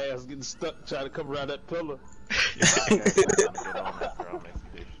about Faz getting stuck trying to come around that pillar.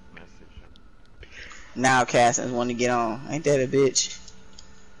 Now Cassins want to get on. Ain't that a bitch?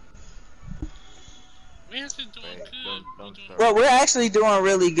 We're actually doing good. Well, we're actually doing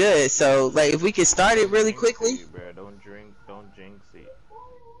really good. So, like, if we could start it really quickly. Don't jinx it.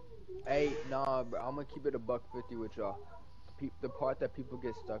 Hey, nah, bro. I'm gonna keep it $150 with y'all. The part that people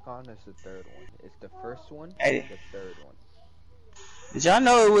get stuck on is the third one. It's the first one and the third one. Did y'all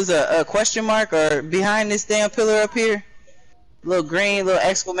know it was a question mark or behind this damn pillar up here? Little green, little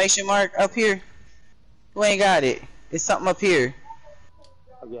exclamation mark up here. Who ain't got it? It's something up here.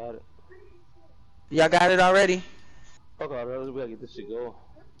 I got it. Y'all got it already? Fuck all that, we gotta get this shit going.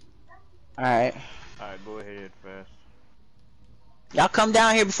 Alright. Alright, go ahead, Fast. Y'all come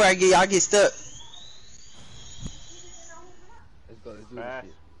down here before y'all get stuck. Let's go, let's do this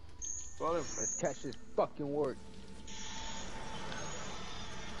shit. Let's catch this fucking work.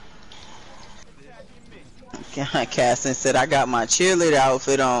 Casson said, I got my cheerleader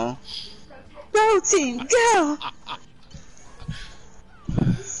outfit on. Go team, go!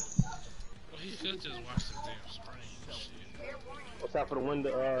 He should just watch the damn screen. Shit. What's out for the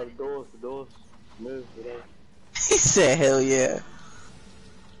window, the doors, mirrors, He said, "Hell yeah."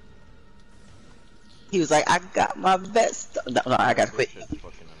 He was like, "I got my best." No, I gotta quit. This shit's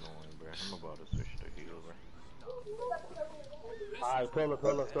fucking annoying, bro. I'm about to switch to heal, bro. Alright, pillar.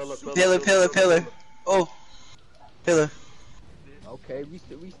 Pillar. Oh, pillar. Okay, we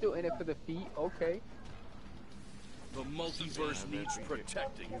still in it for the feet. Okay. The multiverse needs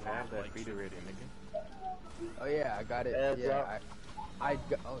protecting. You have that feed already, nigga. Oh yeah, I got it. Yeah, I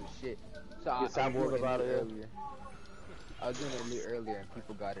got. Oh shit. So I was doing it earlier. I was doing it a little earlier, and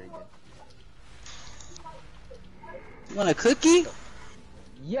people got it again. You want a cookie?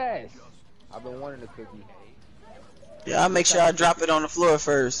 Yes. I've been wanting a cookie. Yeah, I'll make sure I drop it on the floor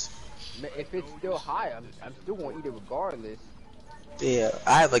first. If it's still high, I'm still gonna eat it regardless. Yeah,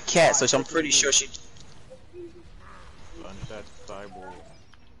 I have a cat, so I'm pretty sure she. That's cyborg.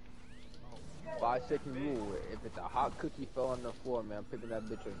 5-second rule. If it's a hot cookie fell on the floor, man, I'm picking that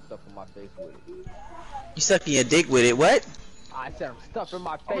bitch and stuffing my face with it. You sucking your dick with it? What? I said I'm stuffing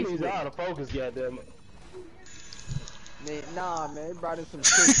my face with it. Out of focus, goddamn it. Man, nah, man, they brought in some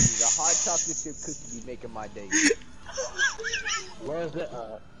cookies. A hot chocolate chip cookie be making my day. Where's that?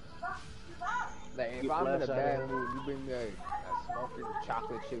 Like, if I'm in a bad mood, you bring me a smoking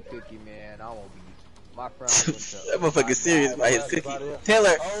chocolate chip cookie, man, I won't be. My friend That motherfucker serious by his cookie.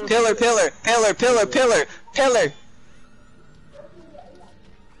 Pillar.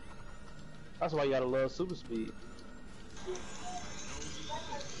 That's why you gotta love super speed.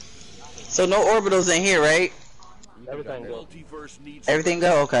 So no orbitals in here, right? Everything go. Everything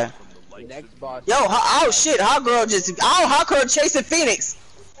go? Okay. Next boss. Yo, oh shit, Hot Girl chasing Phoenix.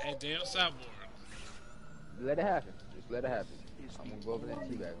 Hey, they on sideboard. Let it happen. Just let it happen. I'm gonna go over there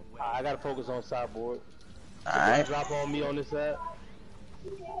and teabag him. I gotta focus on sideboard. Alright. Drop on me on this side.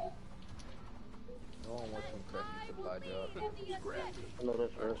 No one wants some crazy supply job. I know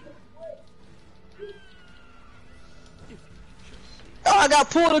that's first. Oh, I got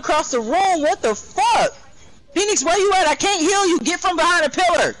pulled across the room. What the fuck? Phoenix, where you at? I can't heal you. Get from behind a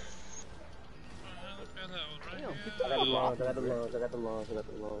pillar. I got the lunge.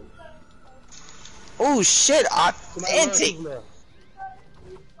 Oh shit, authentic.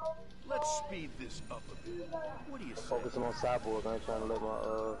 Let's speed this up a bit. What do you say? Focusing on sideboard. I ain't trying to let my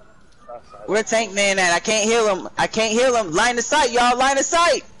side. Where Tank Man at? I can't heal him. Line of sight, y'all. Line of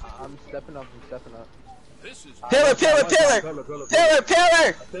sight. I'm stepping up. This is Pillar.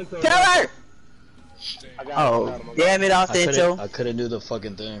 Oh, damn it, Authento. I couldn't do the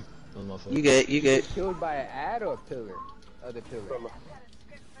fucking thing. You good. Killed by an ad or a pillar? Other pillar.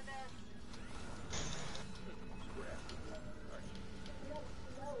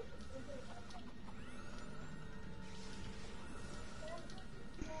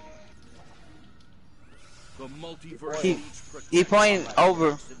 the multiverse. He pointing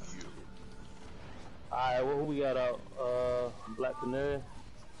over. Alright, who we got out? Black Canary.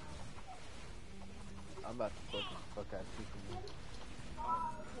 I'm about to fuck out Superman.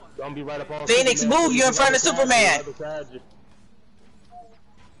 Don't be right up on Phoenix, Superman. move! You in front of Superman.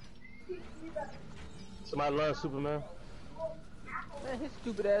 Somebody learn Superman. Man, his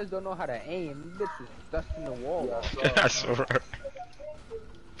stupid ass don't know how to aim. This bitch is dusting the wall. That's right.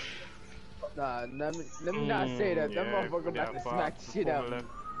 Nah, let me not say that. That motherfucker about to smack the shit out of me.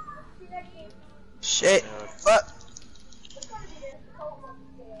 Shit. Fuck.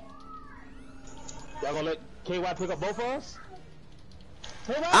 Y'all gonna let KY pick up both of us?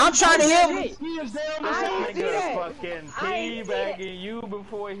 I'm trying to heal him. I ain't see that. Fucking teabagging you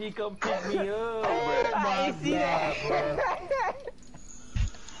before he come pick me up. I ain't see that.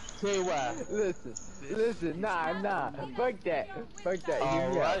 KY. Listen, nah. Fuck that.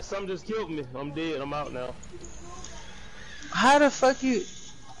 Alright, something just killed me. I'm dead. I'm out now. How the fuck you?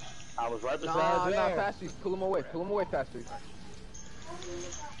 I was right beside Nah, you. Fast Street. Pull him away, Fast Street.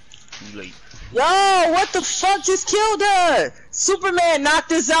 Too late. Yo, what the fuck just killed us? Superman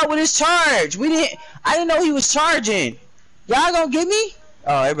knocked us out with his charge. I didn't know he was charging. Y'all gonna get me?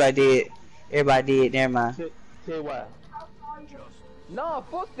 Oh, everybody did. Never mind. KY. Nah,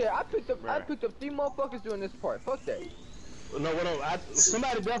 fuck that. I picked up 3 motherfuckers doing this part. Fuck that. No,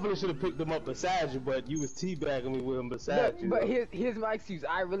 somebody definitely should have picked him up beside you, but you was teabagging me with him beside you. But here's my excuse.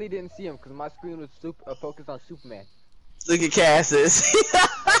 I really didn't see him because my screen was focused on Superman. Look at Cassis.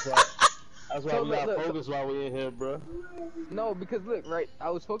 That's why we got focus while we in here, bro. No, because look, right, I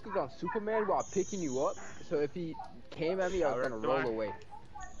was focused on Superman while picking you up. So if he came at me, I was gonna roll away.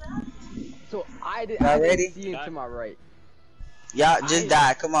 So I didn't see him to my right. Y'all just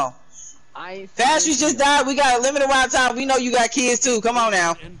died. Come on. Fast, you just died. We got a limited amount of time. We know you got kids too. Come on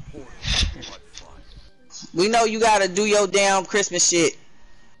now. We know you gotta do your damn Christmas shit.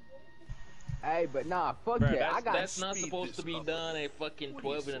 Hey, but nah, fuck Bruh, that. I got. that's not supposed to be done at fucking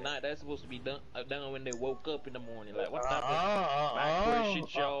 12 in the night. That's supposed to be done when they woke up in the morning. Like, what type of backwards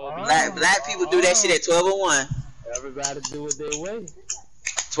shit y'all be doing? Black people do that shit at 12:01. Everybody do it their way.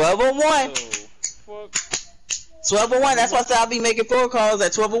 12:01. Fuck. 12:01. That's why I'll be making phone calls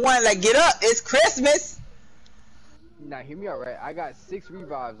at 12:01. Like, get up, it's Christmas. Now, hear me out, right? I got 6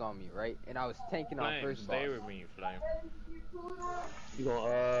 revives on me, right? And I was tanking on Flame, first stay boss. with me, Flame. You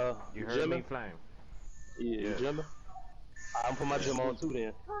gonna You heard me, Flame? Yeah, Jimmy. I'm put my gym on too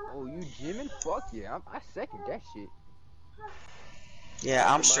then. Oh, you gymming? Fuck yeah, I second that shit.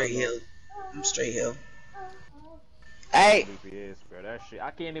 Yeah, I'm straight hill. I'm straight hill. Hey. DPS, bro. That shit.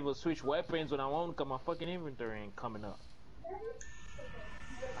 I can't even switch weapons when I want because my fucking inventory ain't coming up.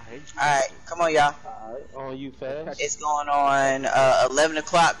 I hate you. Alright, come on, y'all. Alright, on you fast. It's going on 11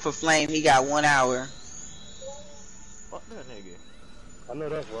 o'clock for Flame. He got 1 hour. Fuck that nigga. I know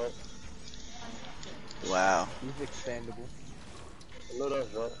that's right. Wow. He's expandable. I know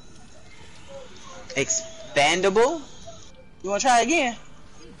that's right. Expandable? You wanna try again?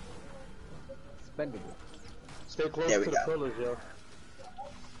 Expendable. Stay close to the pillars, yo.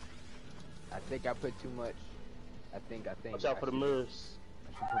 I think I put too much. I think. Watch out for the mirrors.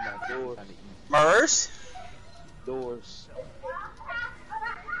 I should put my doors on the east. Mirrors? Doors.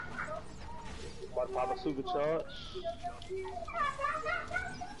 About to pop a supercharge.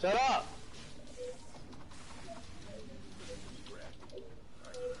 Shut up!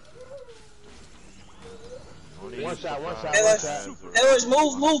 One shot. Pillars,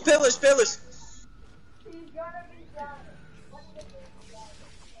 move, pillars.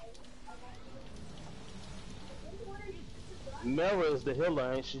 Mara is the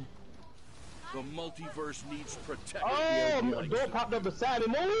healer, ain't she? The multiverse needs protection. Oh, a door popped up beside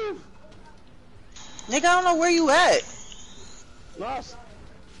him. Move! Nigga, I don't know where you at. Lost.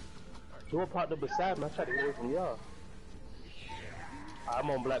 Door popped up beside me. I tried to get away from y'all. I'm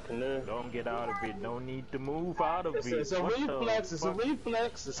on Black Canary. Don't get out of it. No need to move out of it. It's a reflex. It's a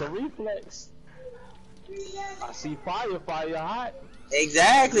reflex. It's a reflex. I see fire hot.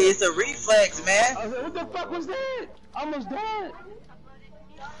 Exactly, it's a reflex, man. I was like, what the fuck was that? I almost died.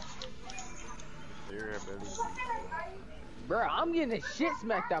 Bro, I'm getting the shit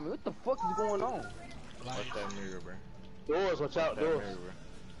smacked out of me. What the fuck is going on? Watch that mirror, bro. Doors, watch out, doors. Mirror,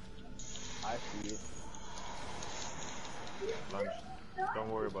 I see it. Lunch.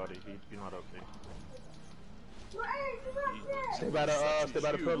 Don't worry about it. He's not up there. Stay by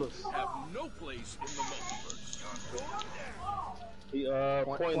the pillars. Have no place in the multiverse. He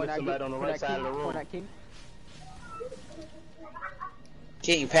pointing at somebody on the right side of the room.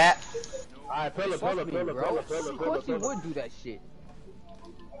 King Pat. Alright, pillar. Of course he would do that shit.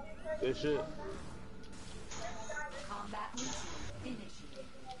 Good shit.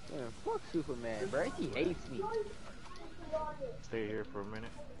 Man, fuck Superman, bro. He hates me. Stay here for a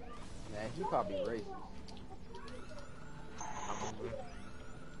minute. Man, he probably racist.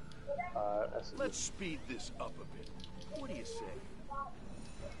 Let's speed this up a bit. What do you say?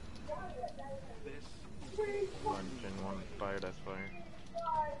 One gen, one fire, that's fire.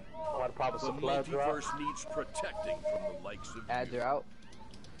 The multiverse needs protecting from the likes of Ads are out.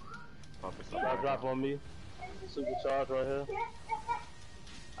 Pop a supply drop on me. Supercharge right here.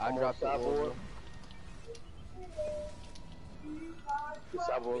 I dropped the order. The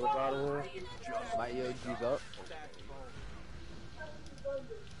cyborg is out of here. My EOG's up.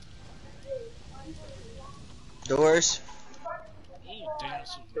 Doors.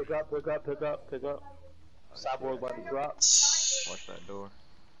 Pick up. Cyborg about to drop. Watch that door.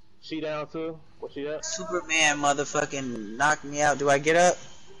 She down too. Where she at? Superman motherfucking knocked me out. Do I get up?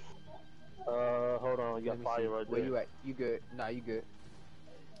 Hold on. You got fire right there. Where you at? You good? Nah, you good.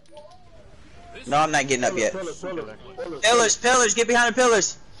 No, I'm not getting up yet. Pillars, get behind the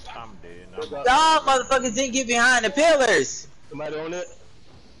pillars. I'm dead. Y'all motherfuckers didn't get behind the pillars. Somebody on it?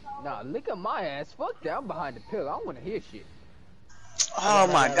 Nah, look at my ass. Fuck that. I'm behind the pillar. I don't want to hear shit. Oh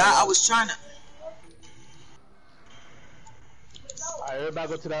my god, I was trying to. Alright, everybody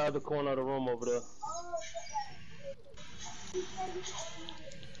go to that other corner of the room over there.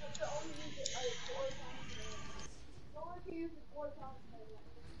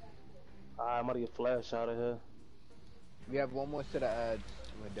 Alright, I'm gonna get Flash out of here. We have one more set of ads.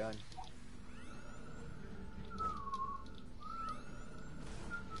 We're done.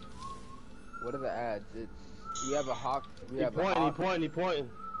 What are the ads? It's we have a hawk. We have a hawk. He pointing.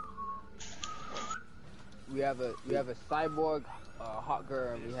 We have a cyborg, hot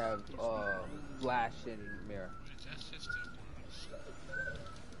girl, and we have Flash and Mirror.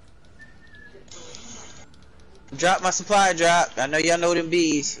 Drop my supply drop. I know y'all know them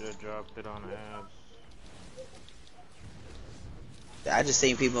bees. Should've dropped it on abs. I just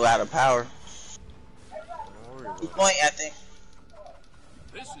seen people out of power. Point, I think.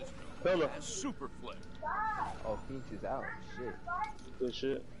 This is known as super flip. Oh, Phoenix is out. Shit. Good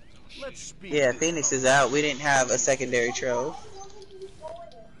shit. Let's speed. Yeah, Phoenix is out. We didn't have a secondary trove.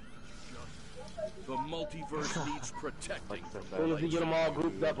 The multiverse needs protecting. As soon as we get them all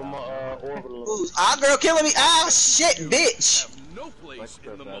grouped up, I'm orbital. Ooh, ah, girl killing me. Ah, shit, bitch. Have no place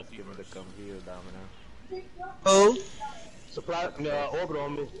in the multiverse. Come here, Domino. Who? Supply, orbital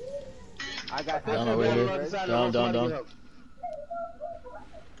on me. I got Down over here. Down.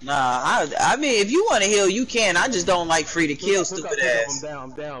 Nah, I mean, if you want to heal, you can. I just don't like free to kill, stupid ass.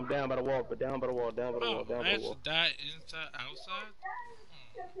 I'm down by the wall, down by the wall. I have to die inside, outside?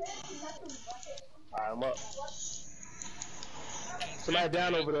 Alright, I'm up. Somebody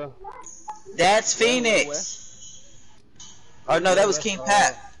down over there. That's Phoenix. Oh no, that was King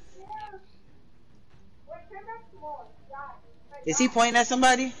Pat. Is he pointing at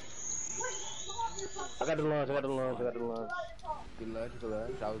somebody? I got the lunge. Good lunge.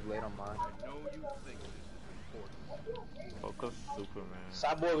 I was late on mine. I know you think this is important. Focus Superman.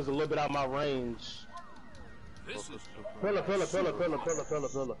 Cyborg is a little bit out of my range. This is Pillar.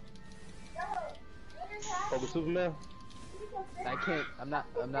 Focus Superman. I can't. I'm not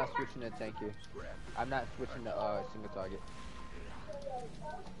switching to tank here. I'm not switching to single target.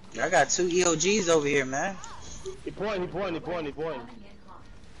 I got 2 EOGs over here, man. He pointing.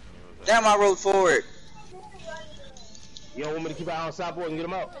 Damn, I rode forward. You don't want me to keep an eye on Cyborg and get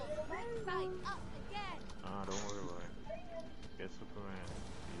him out? Nah, don't worry about it. Get Superman.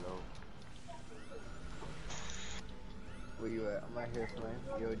 He low. Where you at? I'm right here, Flame.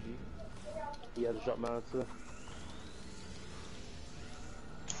 EOG. He had to drop mine too.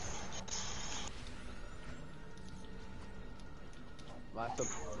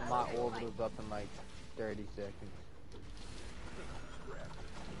 My orbital's up in like 30 seconds.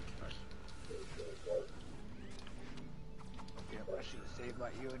 Yep, I should have saved my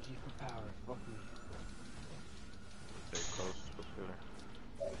EOG for power. Fuck me. Stay close to the pillar.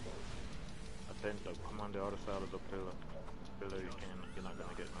 I think come on the other side of the pillar. You're not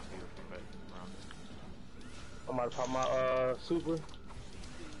gonna get my heal from back around it. I'm about to pop my super.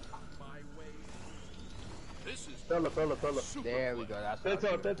 This is Pillar. There we go.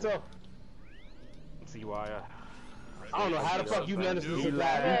 That's all. See why I don't know how the fuck you managed to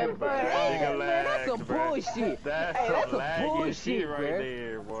survive. Man, that's some bullshit. That's some bullshit bullshit, right bro.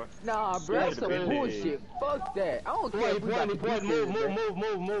 there, boy. Nah, bro, that's some bullshit. Fuck that. I don't care if we got to Point. Move. Man,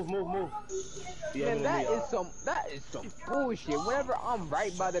 that is some bullshit. Whenever I'm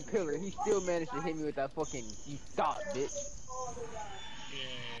right by the pillar, he still managed to hit me with that fucking you thought, bitch.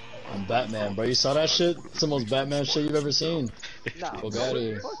 I'm Batman, bro. You saw that shit? It's the most Batman shit you've ever seen. Nah, Fuck out of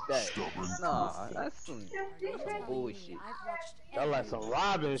here. Fuck that. Nah, that's some bullshit. That's like some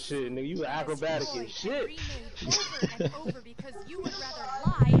Robin shit, nigga. You acrobatic as shit. Because you would rather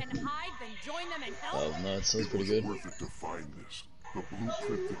lie and hide than join them in hell. That was nuts. That was pretty good. Worth it to find this. The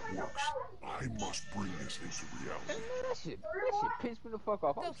blueprint that works. I must bring this into reality. Man, that shit pissed me the fuck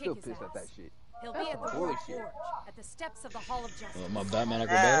off. I'm still pissed at that shit. He'll be at the War Forge, at the steps of the Hall of Justice. My Batman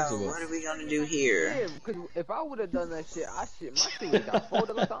acrobatics or what? What are we gonna do here? Yeah, because if I would have done that shit, my shit would have got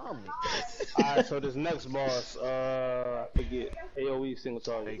folded like an omelet. Alright, so this next boss, I forget. AoE single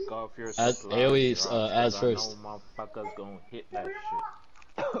target. Take off your AoE as first. I know motherfuckers gonna hit that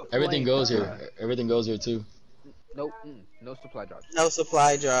shit. Everything goes here. Everything goes here too. Nope, no supply drops. No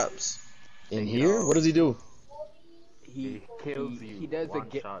supply drops. In here? What does he do? He kills you. He does one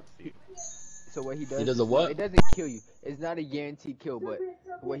shots you. So what he does? He does a what? It doesn't kill you. It's not a guaranteed kill, but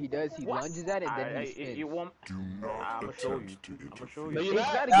what he does, he lunges at it and then he spins. You won't. Do not attempt to interfere. No, you're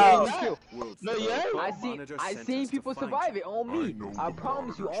It's not a not. guaranteed kill. No, you ain't. I seen people survive it on me. I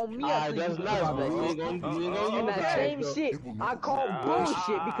promise you, on me. I seen that's people nice, survive bro. You that ain't shit. gonna use And that same shit, I call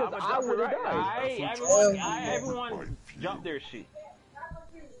bullshit because I would have died. Everyone jump their shit.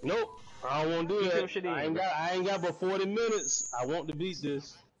 Nope. I don't want to do Keep your that. shit in, I ain't got but 40 minutes. I want to beat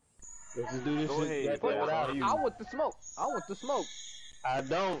this. Let's just do this Go shit. ahead, Get that out of you. I want the smoke. I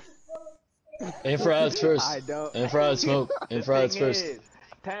don't. Infrared's first. I don't. Infrared smoke. Infrared's first.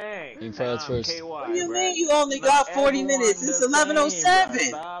 Tank. Infrared's first. What do you mean you only got 40 minutes? It's 11:07.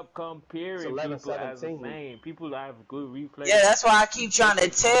 Stop comparing people as the same. People have good reflex. Yeah, that's why I keep trying to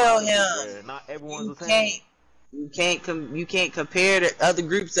tell him. Not everyone's the You same. you can't compare the other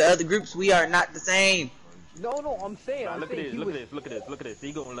groups to other groups. We are not the same. No, I'm saying. Nah, look at this.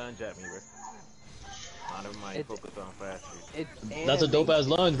 He gonna lunge at me, bro. Nah, never mind. Focus on fast. That's a dope ass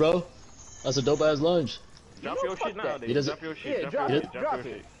lunge, bro. That's a dope ass lunge. Drop your shit now, He doesn't. Drop your shit. Yeah, drop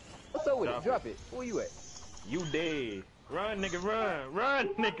it. What's up with it? Drop it. Where you at? You dead. Run, nigga, run. Run,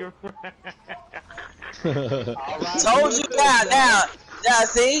 nigga, run. Told you now. Now,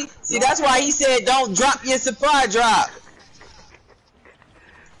 see, that's why he said don't drop your supply drop.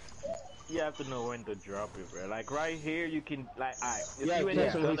 You have to know when to drop it, bro. Like right here, you can like, alright. If you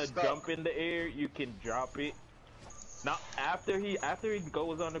ain't gonna jump in the air, you can drop it. Now after he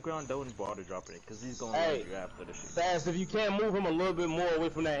goes on the ground, don't bother dropping it, cause he's gonna run you after the shit. Fast, if you can't move him a little bit more away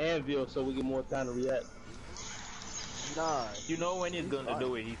from that anvil, so we get more time to react. Nah. You know when he's gonna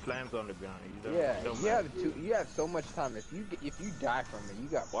do it, he slams on the ground. You have so much time. If you die from it, you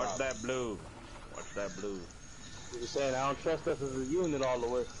got problems. Watch that blue. Watch that blue. You're saying I don't trust us as a unit all the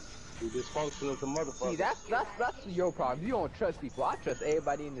way. We dysfunctional to motherfuckers. See, that's your problem. You don't trust people. I trust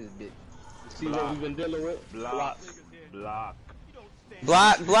everybody in this bitch. You see what we've been dealing with? Block. Block,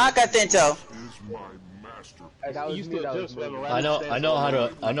 Atento. I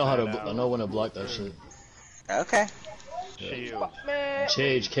know when to block that shit. Okay. Yeah.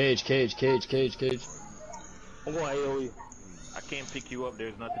 Cage. I'm going AoE. I can't pick you up.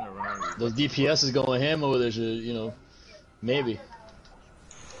 There's nothing around you. Those DPS is going ham over there, shit. You know, maybe.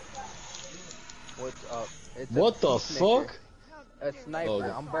 What's up? What the fuck? A sniper. Oh,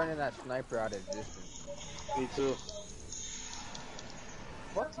 I'm burning that sniper out of existence. Me too.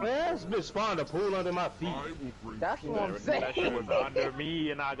 What? Man, this bitch spawned a pool under my feet. That's what I'm saying. That shit was under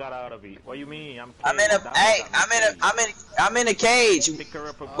me and I got out of it. What you mean? I'm in a cage.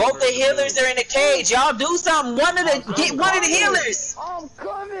 Both the healers are in a cage. Y'all do something. Get one of the healers. I'm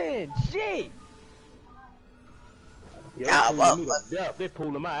coming. Shit. They're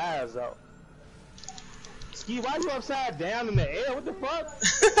pulling my eyes out. Ski, why you upside down in the air? What the fuck?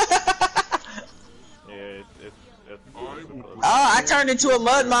 Yeah, it's I turned into a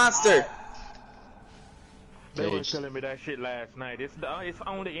mud monster. They were telling me that shit last night. It's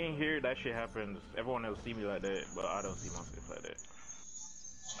only in here that shit happens. Everyone else see me like that, but I don't see myself like that.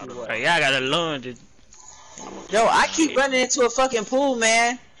 Hey, y'all gotta learn to. Yo, I keep running into a fucking pool,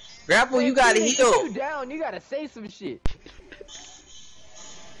 man. Grapple, you gotta heal. You down, you gotta say some shit.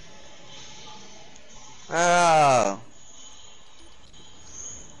 Oh.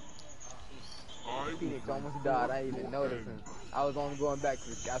 Phoenix almost died. I didn't even notice him. I was only going back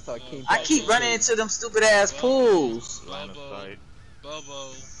to I saw King. I keep running into them stupid ass pools.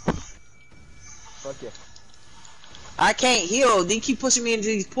 Bobo. Fuck yeah. I can't heal. They keep pushing me into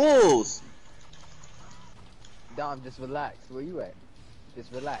these pools. Dom, just relax. Where you at?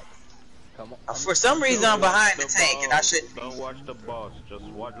 Just relax. Come on. For some reason, I'm behind the tank, and I shouldn't be. Don't watch the boss. Just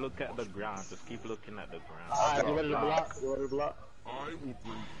look at the ground. Just keep looking at the ground. Alright, you ready to block? You ready to block?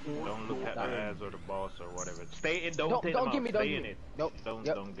 Don't look at the ads or the boss or whatever. Stay in. Don't get me. Stay in it. Nope. Don't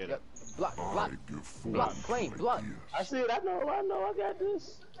get it. Block. Flame. Block. I see it. I know. I got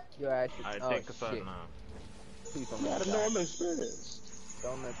this. Yo, actually. Alright, take us out now. Please don't got a normal experience.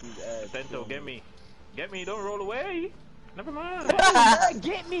 Don't let these ads. Atento, get me. Don't roll away. Never mind.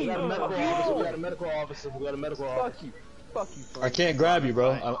 Get me. We got a medical officer. Fuck you. I can't grab you,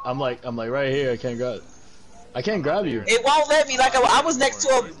 bro. I'm like right here. I can't grab you. It won't let me. Like I was next to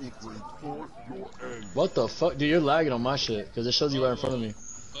a. What the fuck? Dude, you're lagging on my shit because it shows you right in front of me.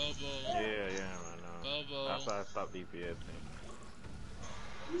 Yeah, I know. That's why I stopped DPS.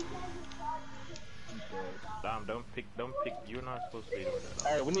 Damn, don't pick. You're not supposed to be doing that.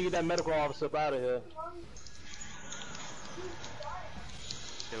 Alright, we need to get that medical officer up out of here.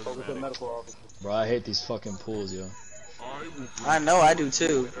 Focus on medical officer. Bro, I hate these fucking pools, yo. I know, I do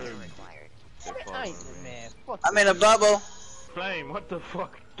too. I'm in a bubble. Flame, what the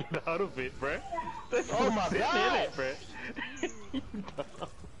fuck? Get out of it, bruh. Oh my god, in it, bruh.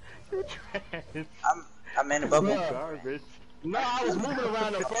 You're trash. I'm in a bubble. Garbage. No, I was moving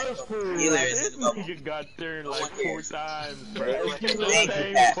around the first pool. This nigga got turned like 4 times, bruh.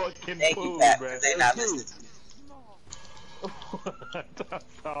 Thank you, Pat. They not listening to me. I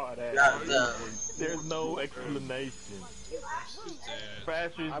saw that. There's no explanation.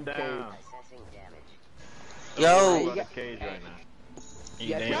 Crasher's down. Yo. Cage right now.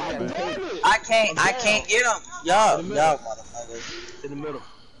 I can't get him. Y'all motherfuckers. In the middle.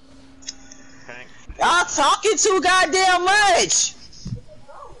 Y'all talking too goddamn much.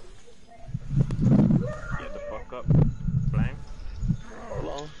 Get the fuck up. Flame. Hold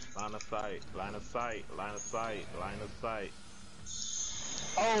on. Line of sight.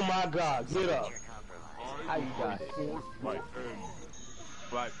 Oh my god, get up. How you got it?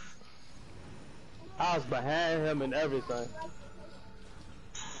 Right. I was behind him and everything.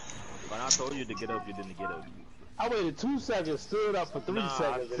 When I told you to get up, you didn't get up. I waited 2 seconds, stood up for 3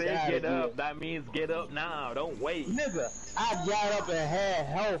 seconds. I said get up. That means get up now. Don't wait. Nigga, I got up and had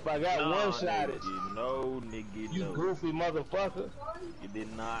help. I got one shot at No, nigga, you goofy motherfucker. You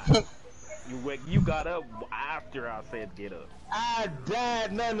did not. You got up after I said get up. I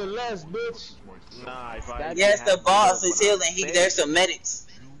died nonetheless, bitch. Nah, if I yes, the boss is healing. There's some medics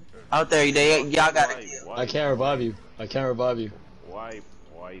out there. Y'all got it. I can't revive you. I can't revive you. Wipe.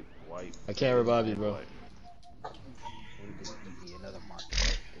 I can't revive you, bro.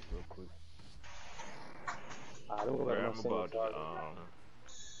 I don't know I'm about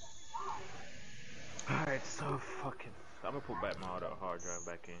Alright, so fucking. I'm gonna put back my other hard drive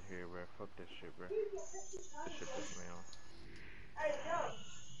back in here, bro. Fuck this shit, bro. This shit pisses me off.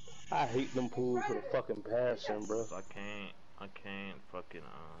 I hate them pools with a fucking passion, bro. I can't fucking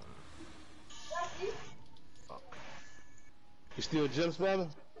fuck. You still gym spamming?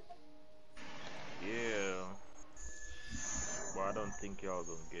 Yeah. But I don't think y'all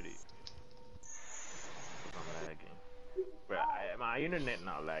gonna get it. I'm lagging. But my internet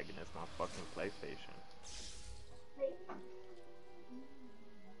not lagging, it's my fucking PlayStation.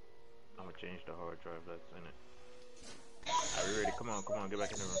 I'm gonna change the hard drive that's in it. Are we ready? Come on, get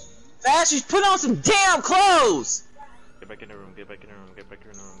back in the room. Bastards, put on some damn clothes! Get back in the room, get back in the room, get back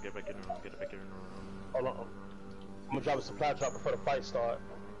in the room, get back in the room, get back in the room. Hold on. I'm gonna drop a supply drop before the fight start.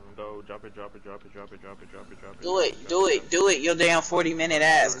 Go, drop it. Do it, your damn 40-minute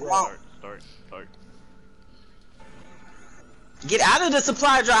ass. Come on. Start. Get out of the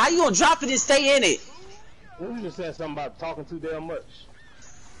supply drop. How you gonna drop it and stay in it? You just said something about talking too damn much.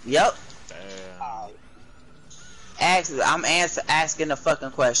 Yep. Damn. I'm asking the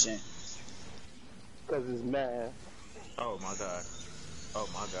fucking question. Cause it's mad. Oh my god.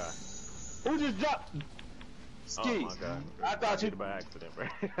 Who just dropped? Ski. Oh my god. I thought you did it by accident, bro.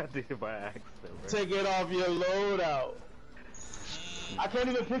 I did it by accident, bro. Take it off your loadout. I can't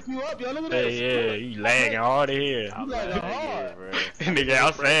even pick you up, yo. Look at this. Yeah, you lagging hard here. You lagging hard, bro. Nigga,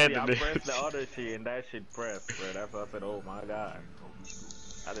 I'm sad I to pressed the other shit and that shit pressed, bro. That's why I said, oh my god.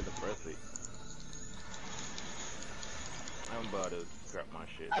 I didn't press it. I'm about to grab my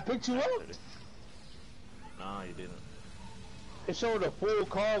shit. I picked you up? Nah, you didn't. It showed a full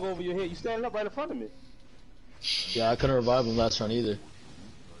cog over your head. You standing up right in front of me. Yeah, I couldn't revive him last round either.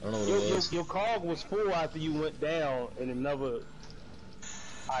 I don't know what it was. Your cog was full after you went down and it never...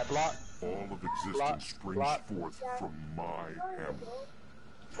 I block. All of existence springs forth from my hammer.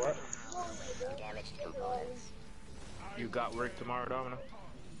 What? You got work tomorrow, Domino?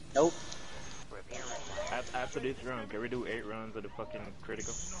 Nope. After this run, can we do 8 runs of the fucking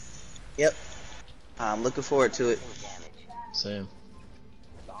critical? Yep. I'm looking forward to it. Same.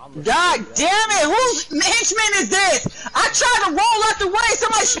 God damn it! Whose henchman is this? I tried to roll out the way.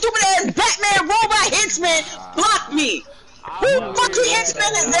 Somebody stupid ass Batman robot henchman blocked me. Who fucking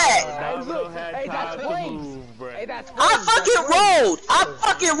henchman is that? Hey, that's Flames. Hey, that's Flames. I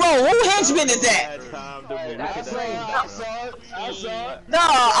fucking rolled. Who henchman is that? That's Flames. I saw it. No,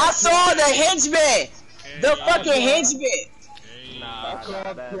 I saw the henchman. The fucking henchman. Nah,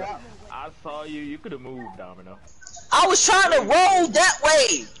 I saw you. You could have moved, Domino. I was trying to roll that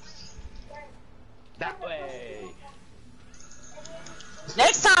way. That way.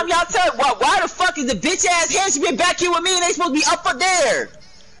 Next time y'all tell why the fuck is the bitch ass henchman back here with me and they supposed to be up there?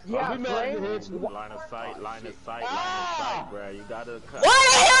 Yeah, Line of sight, bro. You gotta cut. Why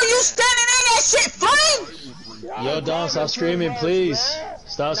the hell you standing in that shit, Flame? Yo, Dom, stop screaming, please.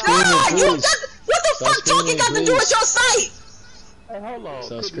 Stop screaming, Nah, please. What the fuck talking got to do with your sight? Hey, hold on.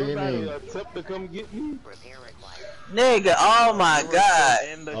 Stop Could nobody screaming. attempt to come get me? Nigga, oh my god.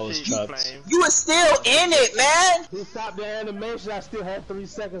 I was trapped. You was still in it, man. He stopped the animation. I still had 3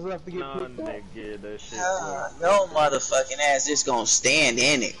 seconds left to get picked up. Nigga, that shit. Your motherfucking ass just gonna stand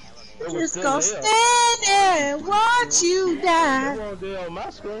in it. Just still gonna there. stand there and watch you It die. wasn't there on my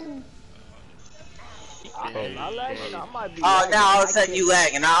screen. Oh, now all of a sudden you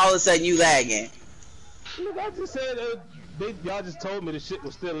lagging. Now all of a sudden you lagging. Look, I just said y'all just told me the shit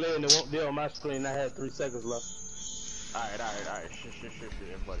was still there and it won't there on my screen. I had 3 seconds left. Alright. Shit.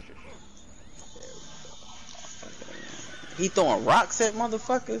 Everybody shit. He throwing rocks at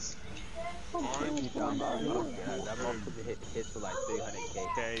motherfuckers? That motherfucker hit for like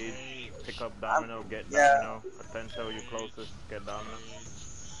 300k. Cage, pick up Domino, get Domino. Atento, you closest, get Domino.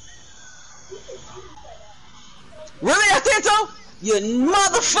 Really, Atento? You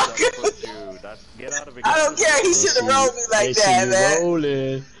motherfucker! Get out of it. I don't care, he should have rolled me like that, man.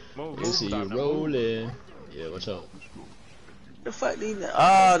 Rolling. Move, They see you rolling. Yeah, watch out. The fuck these?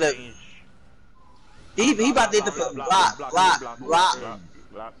 Oh, he about to hit the block.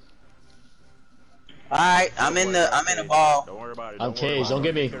 Alright, I'm in the ball. Don't worry about it. I'm caged. Don't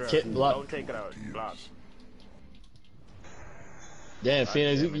get me. Block. Don't take it out. Block. Damn,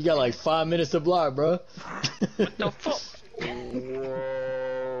 Phoenix, you got like 5 minutes to block, bro. What the fuck?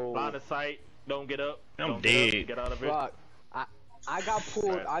 Whoa. Line of sight. Don't get up. I'm Don't dead. Get out of it. Fuck. I got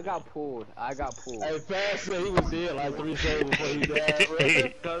pulled. I got pulled. Hey, Fast said he was dead like 3 seconds before he died,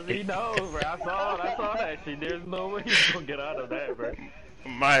 bro. Cause he knows, bro. I saw that shit. There's no way he's gonna get out of that, bro.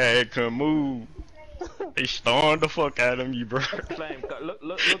 My head couldn't move. They stormed the fuck out of me, bro. Flame,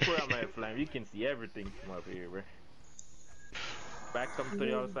 look where I'm at, Flame. You can see everything from up here, bro. Back come to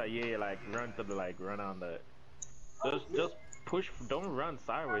the other side. Yeah, like run on the. Just push. Don't run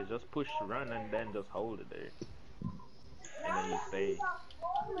sideways. Just push, run, and then just hold it there. And then you stay.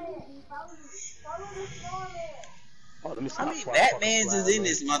 Oh, let me How many Batmans is in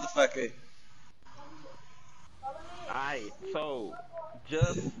this motherfucker? Alright, so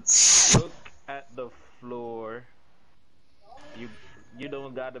just look at the floor. You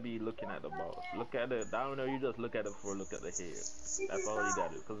don't gotta be looking at the balls. Look at the. I don't know. You just look at the floor. Look at the head. That's all you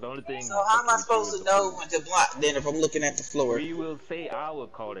gotta do. Cause the only thing. So how am I supposed to know when to block then if I'm looking at the floor? We will say I will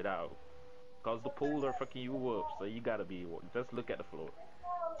call it out. Cause the pools are fucking you up. So you gotta be. Just look at the floor.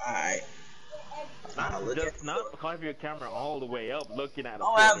 Alright. Not have your camera all the way up, looking at it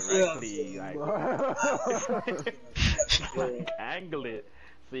directly, like angle it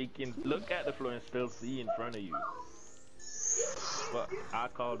so you can look at the floor and still see in front of you. But I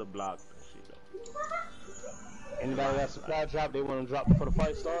call the blocks and shit though. Anybody got supply drop they want to drop before the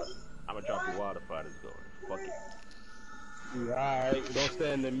fight start? I'm gonna drop the water fight is going. Fuck it. Alright, don't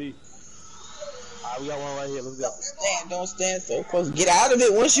stand in me. Alright, we got one right here. Let's go. Don't stand so close. Get out of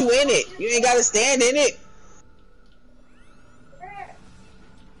it once you in it. You ain't gotta stand in it.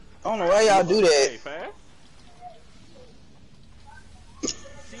 I don't know why y'all do that. Hey, fast.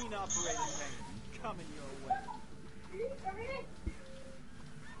 Scene operator coming your way.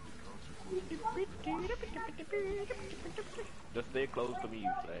 Just stay close to me,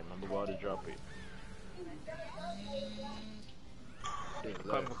 Flame. I'm about to drop it.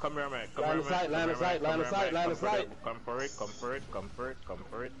 Come here, man. Line of sight. Come for it.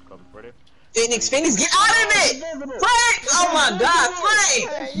 Phoenix, get out of it! Frank! Oh my god,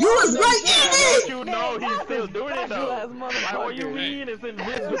 Frank! You was right in it! You know he's still doing it though. What you mean it's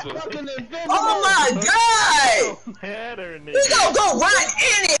invisible? Oh my god! We gonna go right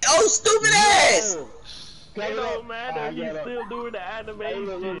in it, oh stupid ass! It don't matter, he's still doing the animation,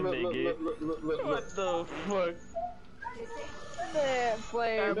 nigga. What the fuck? Man,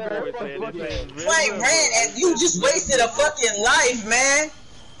 Flame ran and you just wasted a fucking life, man.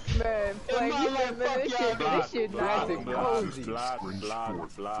 Man, Flame, you said, man, this shit nice and cozy. Block.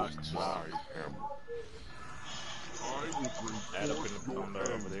 Add up in the corner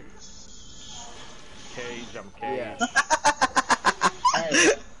over there. Cage, I'm caged.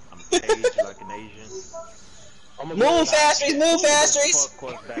 I'm caged like an Asian. Move fastries. Fuck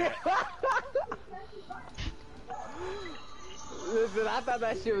was that? Listen, I thought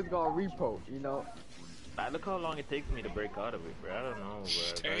that shit was gonna repo, you know? Look how long it takes me to break out of it, bro. I don't know,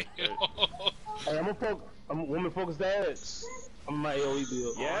 bro. Hey, I'm gonna focus the ads. I'm my AoE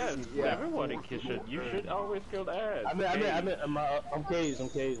build. Yeah, everybody you should always kill the ads. I'm caged.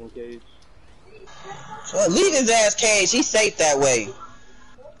 Well, leave his ass caged. He's safe that way.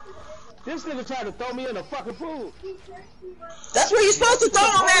 This nigga tried to throw me in the fucking pool. That's where you're supposed to throw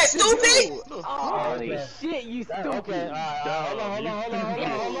him at, stupid! Holy shit, you stupid. Okay, hold on.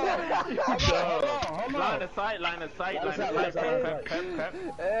 Line of sight. That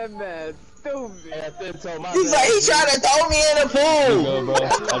man, stupid. He's like, he tried to throw me in the pool.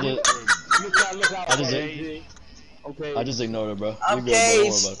 I just ignored it, bro. I'm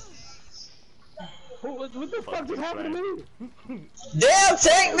caged. What the fuck just happened to me? Damn,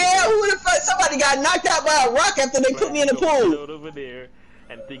 Tank, man! Who the fuck? Somebody got knocked out by a rock after they put me in the pool. Over there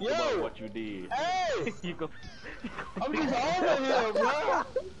and think about what you did. Hey! You go. I'm just over here, bro.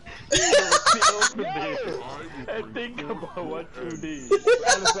 Sit over there and think about what you did.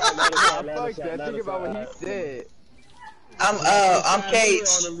 Fuck that. Think about what he said. I'm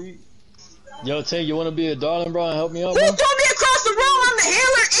caged. Yo, Tank, you wanna be a darling, bro, and help me out, Who bro? threw me across the room? I'm the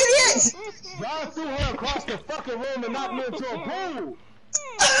healer, idiot! Y'all threw her across the fucking room and knocked me into a pool.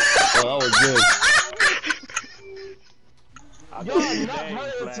 Oh, that was good. Y'all knocked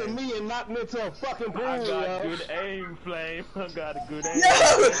her into me and knocked me into a fucking pool. I got good aim, Flame. I got a good aim.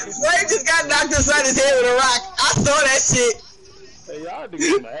 No, Flame just got knocked inside his head with a rock. I saw that shit. Hey, y'all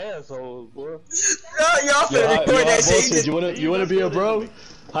niggas my assholes, boy. Y'all finna record that shit. You wanna be a bro?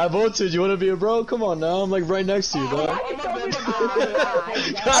 High voltage, you wanna be a bro? Come on now, I'm like right next to you, dog.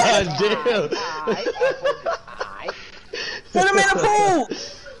 God damn. Put him in the pool.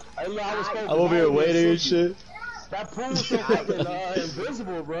 I'm over here waiting and shit. That pool is so fucking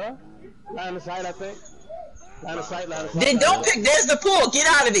invisible, bro. Line of sight, I think. Line of sight, line of sight. Then don't pick. There's the pool. Get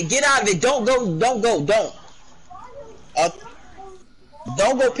out of it. Get out of it. Don't go. Don't go. Don't.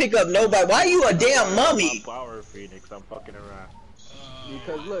 Don't go pick up nobody. Why you a damn mummy? Power Phoenix, I'm fucking around.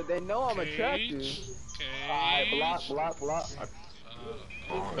 Because look, they know I'm attractive. Alright, block.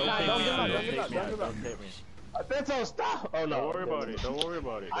 Don't hit me. Atento, stop! Oh no. Don't worry about it. Don't worry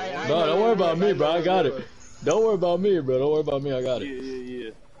about it. Bro, don't worry about me, bro. I got it. Don't worry about me, bro. Don't worry about me. I got it.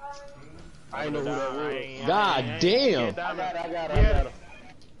 Yeah. I know who that was. God damn. I got it.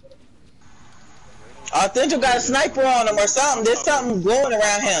 Authentic got a sniper on him or something. There's something glowing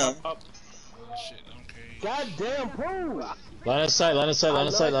around him. God damn pool! Line of sight. Don't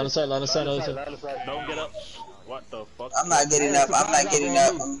get up. What the fuck? I'm not getting up.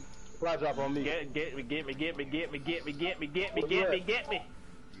 Fly drop on me. Get me.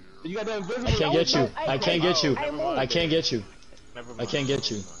 You got that invisible. I can't get you. I can't get you. I can't get you. Never mind. I can't get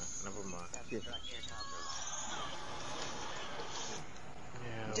you. Never mind.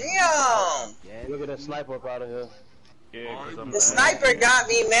 Damn. Look at that sniper up out of here. Yeah, The sniper got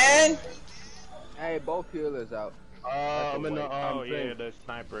me, man. Hey, both healers out. I'm in the oh yeah, the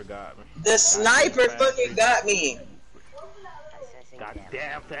sniper got me. The sniper fucking got me.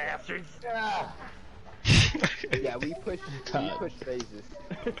 Goddamn bastards! Yeah, we push phases.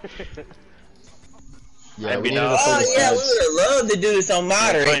 Yeah, we need to Oh focus yeah, we ads. would have loved to do this on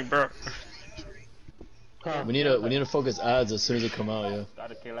moderate. We need to focus ads as soon as they come out, yeah.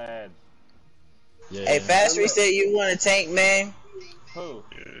 Gotta kill ads. Yeah. Hey, Fastery said you want a tank, man. Who?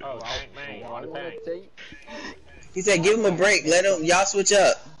 Oh, tank man. You want a tank? He said give him a break. Let him. Y'all switch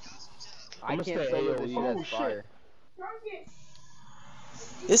up. I can't solo this shit as fire.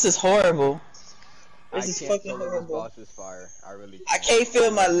 This is horrible. This is can't fucking solo this horrible. boss is fire. I really can't. I can't feel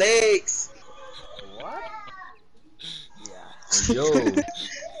my legs. What? Yo.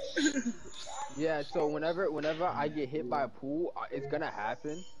 Yeah, so whenever I get hit by a pool, it's gonna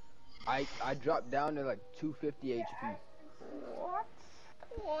happen. I drop down to like 250 HP. What?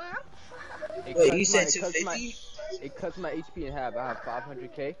 Wait, you said 250? It cuts my HP in half. I have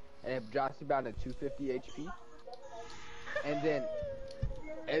 500k, and it drops me down to 250 HP.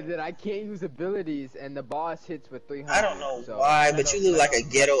 And then I can't use abilities, and the boss hits with 300. I don't know why, but you look like a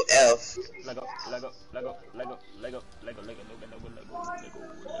ghetto elf. Lego.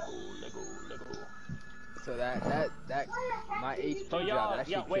 So that my HP So drop. That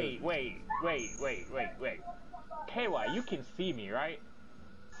y'all, shit wait. KY, you can see me, right?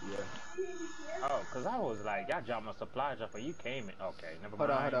 Yeah. Oh, cause I was like, y'all dropped my supply drop, and you came in. Okay, never Hold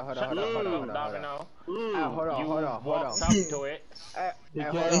mind. on. Hold on. Hold on. You walked up to it.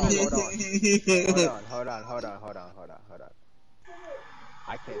 Hold on.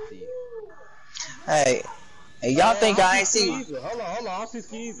 I can't see you. Hey, y'all think I ain't see? Hold on. I don't see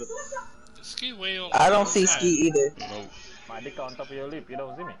Ski either. Ski way over. I don't see Ski either. My dick on top of your lip. You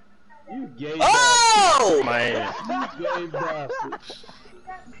don't see me. You gay Oh! bastard. You gay bastard.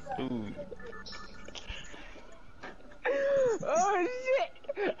 Oh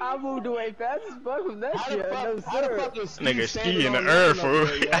shit! I moved away fast as fuck from that shit. No sir. Nigga ski in the earth, fool.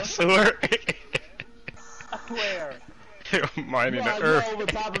 I swear. I swear. Mine in the You're earth. over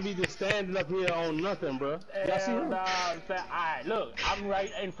top of me just standing up here on nothing, bro. Y'all see him? Alright, look, I'm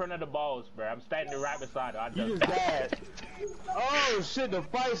right in front of the balls, bro. I'm standing right beside her. I You just died. Oh shit, the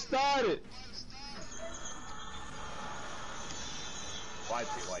fight started. Wipe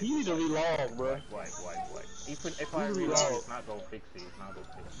it. You need to relog, bro. Wipe. Even if I reload, it's not gonna fix it.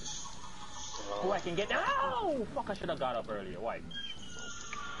 Oh, I can get. Oh, fuck! I should have got up earlier. Wipe.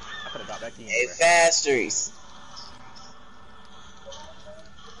 I could have got back in. Hey, Fasteries.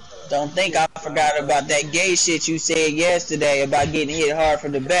 Don't think I forgot about that gay shit you said yesterday about getting hit hard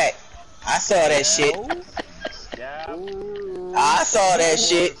from the back. I saw that shit. Yeah. I saw that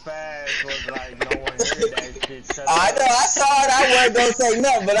shit. I know, I saw it. I wasn't gonna say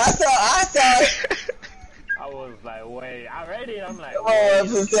nothing, but I saw it. I was like, wait, I'm like, I'm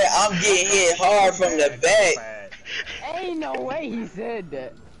getting hit hard from the back. Ain't no way he said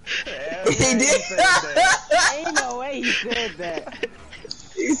that. He did. Ain't no way he said that.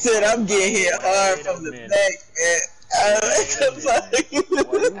 He said, I'm getting hit hard from the back,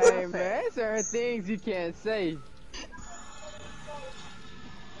 man. Hey man, there are things you can't say.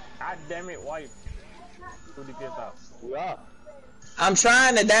 God damn it, wipe. Who did this out? Yeah. I'm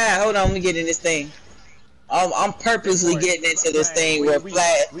trying to die. Hold on, let me get in this thing. I'm purposely getting into this thing where we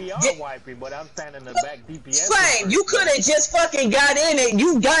are wiping, but I'm standing in the back DPS. Flame, you could have just fucking got in it.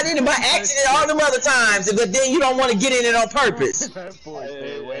 You got in it by accident all them other times, but then you don't want to get in it on purpose.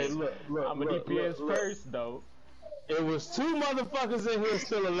 Hey, look, I'm a DPS first, though. It was 2 motherfuckers in here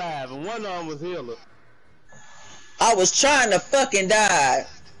still alive, and one of them was healer. I was trying to fucking die.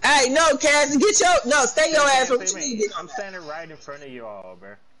 Hey, no, Cass, stay your ass from me. I'm standing right in front of you all,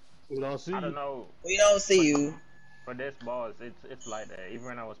 bro. We don't see you. I don't know. We don't see you. For this boss, it's like that. Even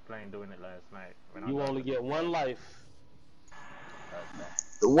when I was doing it last night. You only get 1 life.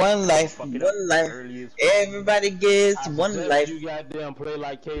 One life. Everybody gets 1 life. You goddamn play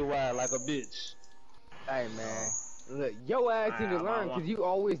like KY, like a bitch. Hey man, look, your ass need to learn because you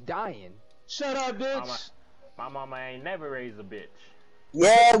always dying. Shut up, bitch. My mama ain't never raised a bitch.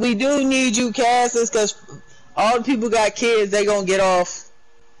 Yeah, we do need you, Cassis, because all the people got kids, they gonna get off.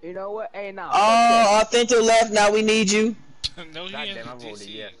 You know what? Hey, now. Oh, Authentic left, now we need you. No, goddamn, I voted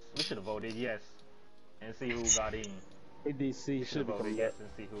yes. We should have voted yes. And see who got in. ADC should have voted yes and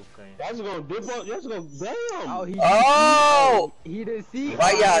see who came. That's gonna dip up. That's gonna damn. Oh, he didn't see.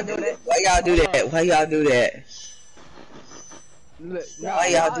 Why y'all do that? Why y'all do that? Why y'all do that? Look, why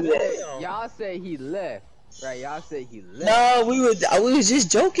y'all do that? Y'all say he left. Right, y'all say he left. No, we was just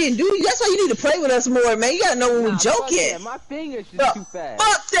joking, dude. That's why you need to play with us more, man. You gotta know when we're joking. My fingers just too fast.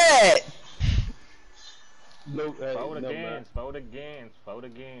 Fuck that! No, vote against. Fuck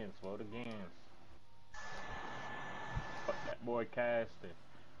that boy Castor.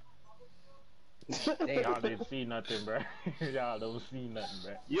 Y'all didn't see nothing, bro. Y'all don't see nothing,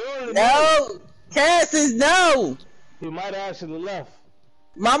 bro. No! Cassis, no! He might have actually left.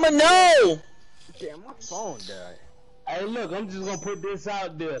 Mama, no! Damn, my phone died. Hey, look, I'm just gonna put this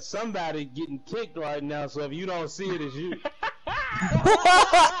out there. Somebody getting kicked right now, so if you don't see it, it's you.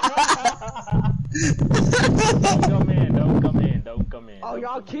 Don't come in. Oh,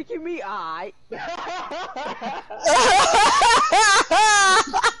 y'all kicking me? Alright. He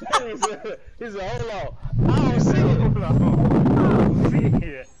said, hold on. I don't see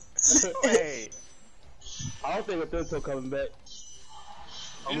it. Hey. I don't think Athento coming back.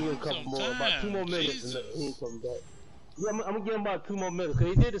 I'm gonna get a couple more, about 2 more minutes, and he ain't coming back. Yeah, I'm gonna give him about 2 more minutes, cause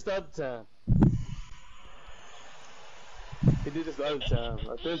he did this the other time. He did this the other time.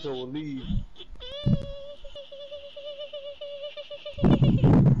 Athento will leave.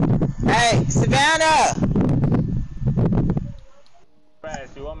 Hey, Savannah!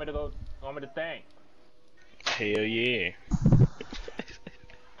 Fast, you want me to thank? Hell yeah.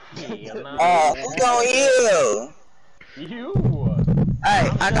 Who going you? You. Hey,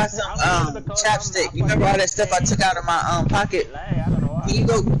 I got some chapstick. You remember all that stuff I took out of my pocket? Can you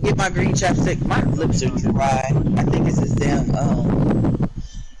go get my green chapstick? My lips are dry. I think it's this damn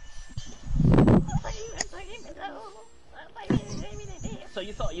So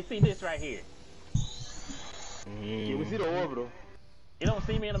you see this right here? Yeah, we see the orbital. You don't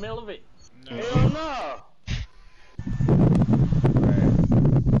see me in the middle of it? No. Hell no!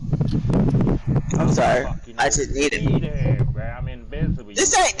 I'm sorry. I just need it. I'm invincible.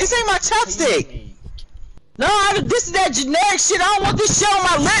 This ain't my chopstick. No, this is that generic shit. I don't want this shit on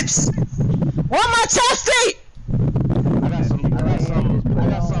my lips. Want my chopstick? I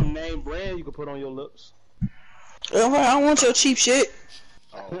got some name brand you can put on your lips. I don't want your cheap shit.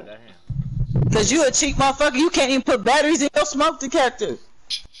 Oh damn. Cause you a cheap motherfucker. You can't even put batteries in your smoke detector.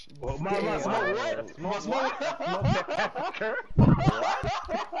 Well, my smoke what? Smoke detector?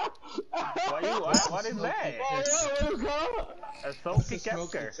 What is that? What is it called? A smoke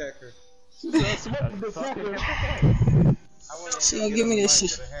detector. Smoke detector. She gonna give me this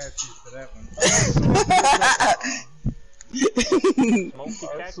shit.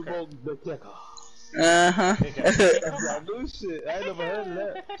 Smoke detector. Uh-huh. New shit. I ain't never heard of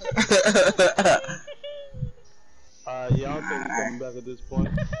that. Yeah, I don't think he's coming back at this point.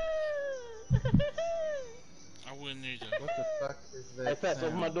 I wouldn't either. What the fuck is that? Hey, Fats,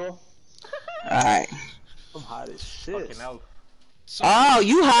 open my door. Alright. I'm hot as shit. Oh,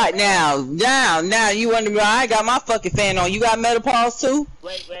 you hot now. Now you wonder why I got my fucking fan on. You got menopause too?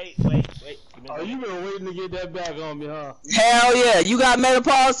 Wait. Oh, you been waiting to get that back on me, huh? Hell yeah. You got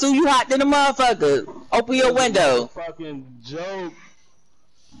menopause too? You hot than a motherfucker. Open your window. Fucking joke.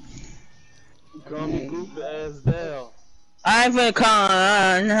 Calm your group ass down. I ain't finna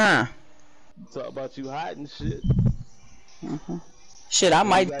call nah. Talk about you hot and shit. Shit, I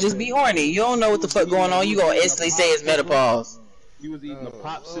might just be horny. You don't know what the fuck going on. You gonna instantly say it's menopause. You was eating a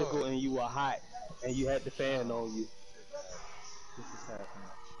popsicle and you were hot, and you had the fan on you. This is happening.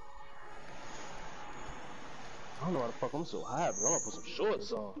 I don't know why the fuck I'm so hot, bro. I'm gonna put some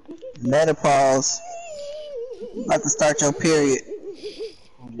shorts on. Menopause. About to start your period.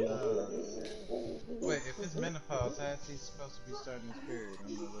 Yeah. Wait, if it's menopause, how is he supposed to be starting his period?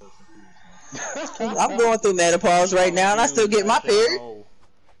 I'm a little confused. I'm going through menopause right now, and I still get my period.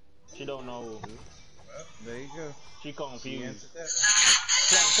 She don't know. Well, there you go. She confused.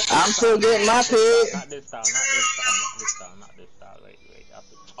 I'm still getting my period. Not this style, not this style, not this style, not this style. Wait.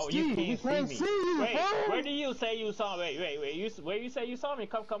 Oh, you can't see me. Wait, where do you say you saw me? Wait. Where you say you saw me?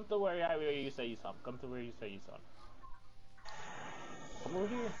 Come to where you say you saw me. Come to where you say you saw me. Come over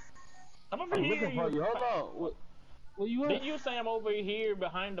here. I'm over here. Hold on. Where you at? Did you say I'm over here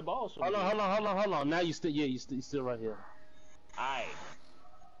behind the ball? Hold on. Now you still right here. Alright.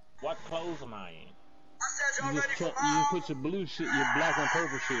 What clothes am I in? You just put your blue shit, your black and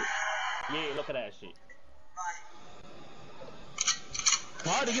purple shit. Yeah, look at that shit. It's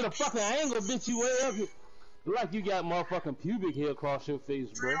hard to get a fucking angle, bitch. You way up here. Look like you got motherfucking pubic hair across your face,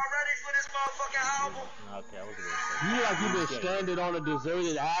 bro. Okay, I was gonna say. You look like you been stranded on a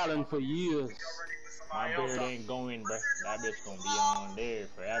deserted island for years. My beard ain't going, bro. That bitch gonna be on there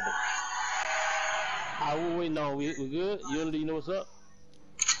forever. Wait, no, we good? You know what's up?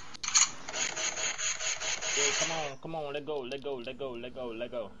 Yeah, come on, let go. Anybody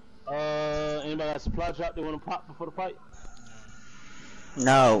got a supply drop they wanna pop before the fight?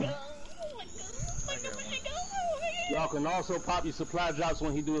 No. Y'all can also pop your supply drops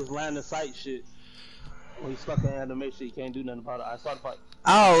when he do his land of sight shit. When he's stuck in animation, he can't do nothing about it. I saw the fight.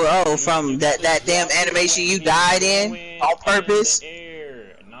 Oh, from that damn animation you died in on purpose?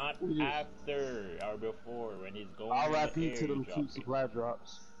 Not after or before when he's going. R.I.P. to them cute supply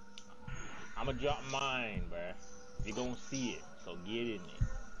drops. I'ma drop mine, bruh. You gonna see it, so get in it.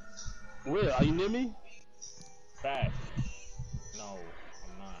 Where? Are you near me? Fast. No,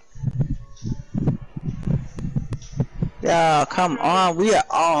 I'm not. Yo, come on, we are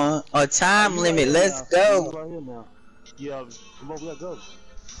on a time limit. Let's go. Right here now. Yeah, come on, we gotta go.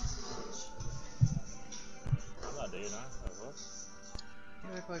 I'm not there now.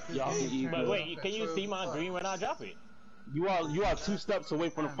 But wait, can you see my green when I drop it? You are 2 steps away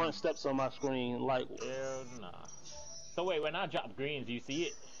from the front steps on my screen, like. Hell nah. So wait, when I drop greens, you see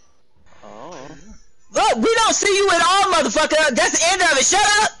it? Oh. Look, we don't see you at all, motherfucker. That's the end of it. Shut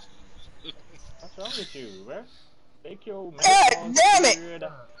up. What's wrong with you, bruh? Take your damn it!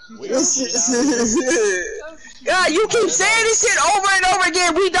 God, you keep saying this shit over and over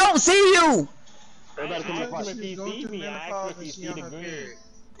again. We don't see you.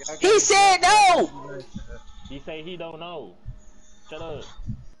 He said no. He say he don't know. Shut up.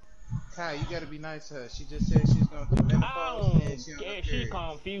 Kai, you gotta be nice to her. She just said she's gonna do menopause. She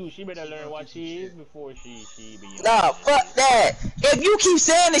confused. She better learn what she is before she be. Nah, fuck that. If you keep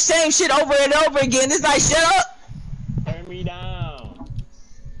saying the same shit over and over again, it's like shut up. Turn me down.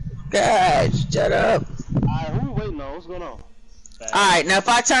 God, shut up. Alright, who we waiting on? What's going on? Alright, now if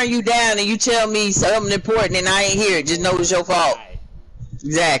I turn you down and you tell me something important and I ain't here, just know it's your fault.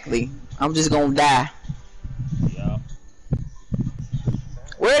 Exactly. I'm just gonna die. Yup.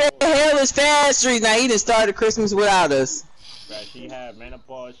 Where the hell is Fast Street? Now he done started Christmas without us. But she had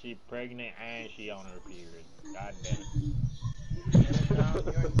menopause, she pregnant, and she on her period. God damn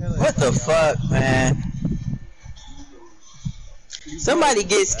it. What the fuck, man? Somebody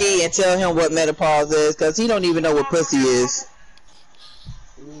get Ski and tell him what menopause is, cause he don't even know what pussy is.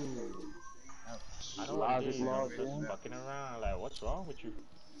 I don't like this, just fucking around. Like, what's wrong with you?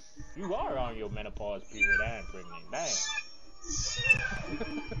 You are on your menopause period and pregnant. Damn.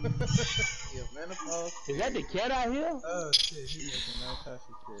 Is that the cat out here? Oh shit, he making no type of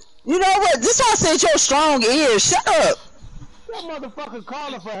shit. You know what? This why I said your strong ears. Shut up. That motherfucker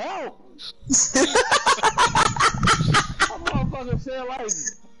calling for help. That motherfucker said like,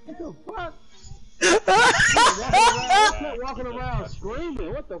 what the fuck? Walking around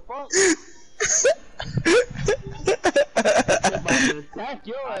screaming. What the fuck? Attack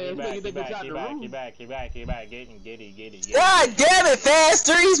your ass. Get back. Get it. God damn it, Fast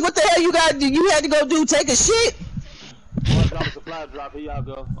Threes. What the hell you got to do? You had to go do take a shit? Supply drop. Here y'all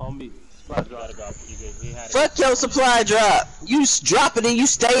go. On me. Supply drop. Fuck your supply drop. You drop it and you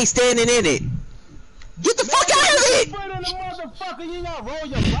stay standing in it. Get the fuck out of it! Why the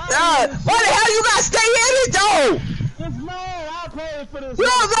hell you gotta stay in it though? It's mine. I paid for this.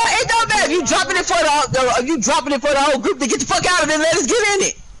 It don't matter. You dropping it for the whole group to get the fuck out of it and let us get in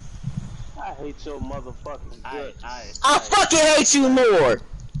it. I hate your motherfucking guts. I fucking hate you more.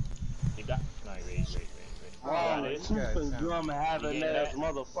 You got wait. Tooth and gum having ass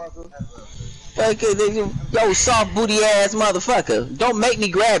motherfucker. Yo, soft booty ass motherfucker. Don't make me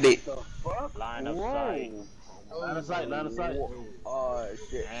grab it. Line of sight. Line of sight. Oh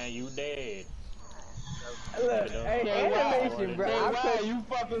shit. And you dead. Look, hey, animation, bro. KY, you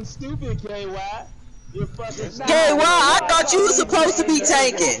fucking stupid, KY. You're fucking stupid. KY, I thought you were supposed to be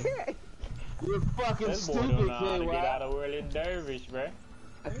tanking. You're fucking stupid, KY. Get out of whirling dervish, bro.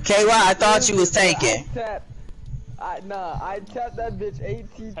 KY, I thought you was tanking. I tapped that bitch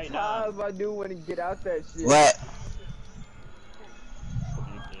 18 times. I do want to get out that shit. What?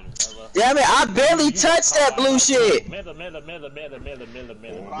 Damn it, I barely touched that blue shit. Block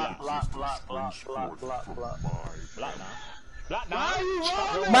now.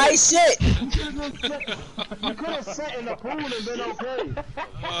 My shit. You could have sat in the pool and been okay.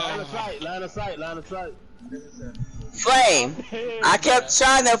 Line of sight. Flame, I kept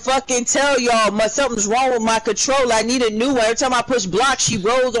trying to fucking tell y'all something's wrong with my controller. I need a new one. Every time I push block, she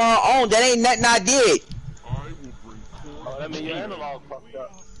rolls on her own. That ain't nothing I did. Oh, that mean your analog fucked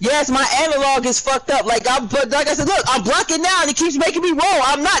up. Yes, my analog is fucked up. Like I said, look, I'm blocking now and it keeps making me roll.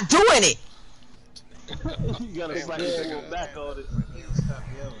 I'm not doing it. You gotta slap your back on it.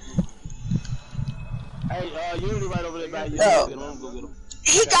 Hey, Unity right over there back. Go get him.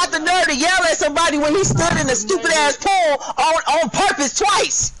 He got the nerve to yell at somebody when he stood in a stupid ass pool on purpose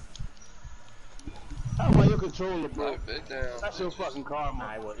twice. How about your controller, bro? That's your fucking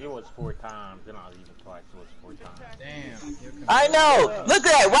karma. It was 4 times, then I was even twice. It was 4 times. Damn. I know. Look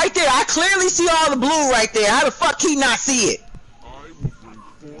at that right there. I clearly see all the blue right there. How the fuck he not see it?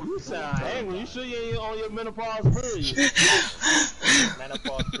 You sound angry. You sure you ain't on your menopause period?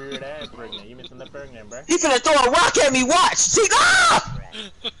 Menopause period and pregnant. You missing the pregnant, bro? He finna throw a rock at me. Watch. See? Ah!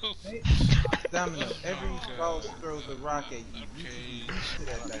 Hey, Domino, every boss throws a rock at you. You to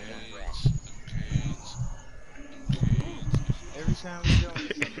that dynamic. Every time we go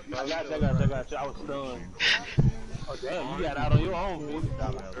I got you. I was stunned. Oh, damn. You got out on your own, baby.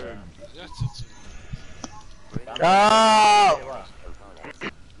 Oh!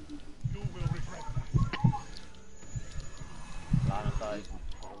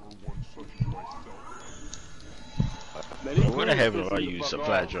 Where the hell are you,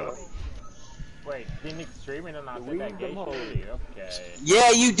 supply drop? Wait, didn't streaming and I said that gay shit? Okay. Yeah,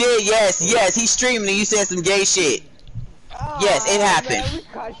 you did. Yes. He's streaming and you said some gay shit. Yes, it happened. Man, we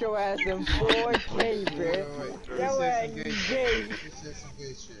caught your ass in 4K, bro. Your ass gay.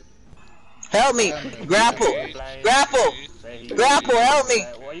 Help me. Grapple. Help me.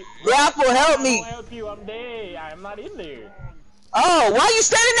 Grapple, help me. I help you. I'm dead. I'm not in there. Oh, why you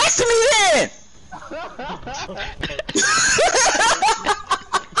standing next to me then? I'm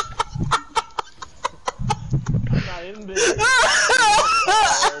not in there.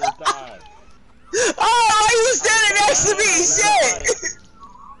 Oh, why you standing next to me? Shit.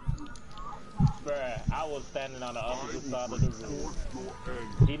 Bruh, I was standing on the opposite side of the room.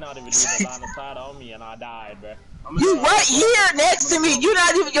 He not even leaving line of sight on me and I died, bruh. You right here next to me. You're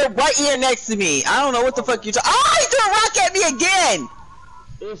right here next to me. I don't know what the fuck you talking. Oh, he threw a rock at me again.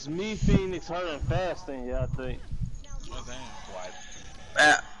 It's me, Phoenix, her, and Fasting here, I think. Oh,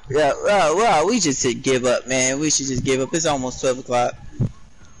 damn. Well, we just should give up, man. We should just give up. It's almost 12 o'clock.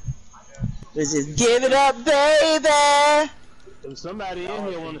 Let's just give it up, baby. If somebody in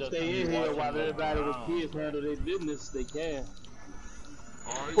here want to stay in here while everybody with kids handle their business, they can.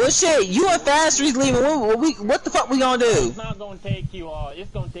 Well, shit, you and Fastry's leaving. What the fuck we gonna do? It's not gonna take you.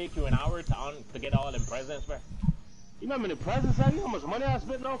 It's gonna take you an hour to get all them presents, bruh. You know how many presents I need? How much money I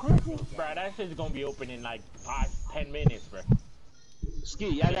spent on Christmas? Bruh, that shit's gonna be open in like 5-10 minutes, bruh.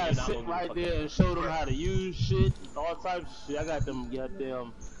 Ski, I gotta sit right there and show them how to use shit, all types of shit. I got them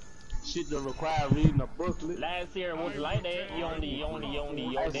goddamn shit that require reading a booklet. Last year it was like that. You only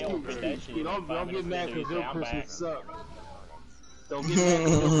they opened that shit. Don't get mad because your Christmas sucks. Don't get mad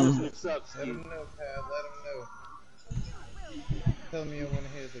because your Christmas sucks. Let them know, pal. Let them know. Tell me you want to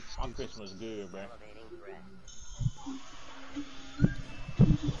hear the excuses. My Christmas good, bruh.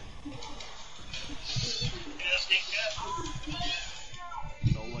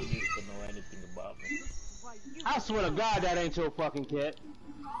 No one needs to know anything about me. I swear to God that ain't your fucking cat.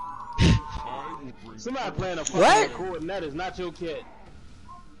 Somebody playing a fucking record and that is not your cat.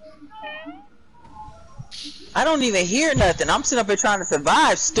 I don't even hear nothing. I'm sitting up here trying to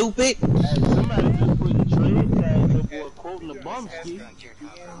survive, stupid. Hey, somebody just put the trade tag up for quoting the bumski.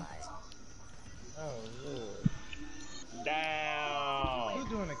 Oh, Lord. Damn. Who's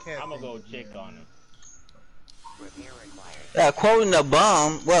doing a cat? I'm gonna go check on him. Quoting the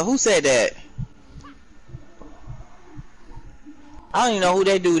bum. Well, who said that? I don't even know who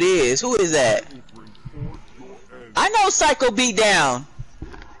that dude is. Who is that? I know Psycho Beatdown.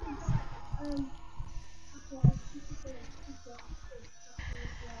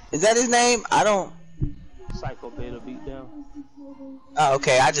 Is that his name? I don't. Psycho Beta Beatdown. Oh,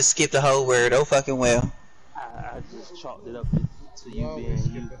 okay. I just skipped the whole word. Oh, fucking well. chalked it up to you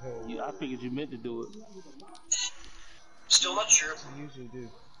being you. I figured you meant to do it. Still not sure. I usually do.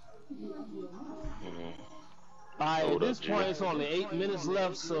 Alright, at this point it's only 8 minutes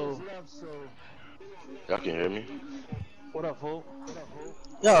left, so y'all can hear me. What up, fool?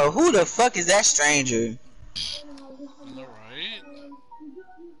 Yo, who the fuck is that stranger? Alright.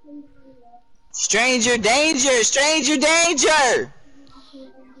 Stranger danger! Stranger danger!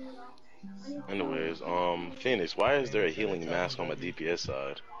 Anyways, Phoenix, why is there a healing mask on my DPS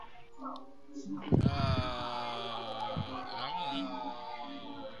side? I don't know.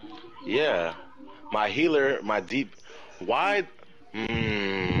 Yeah, my healer, my deep. Why? Yeah,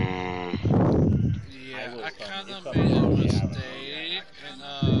 I kind of made a mistake, and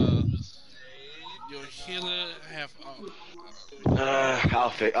your healer have. I'll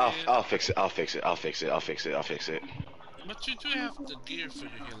fix it. I'll fix it. I'll fix it. I'll fix it. I'll fix it. But you do have the gear for your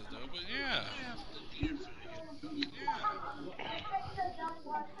healer, though. But yeah.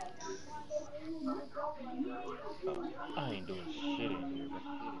 I ain't doing shit in here, bro.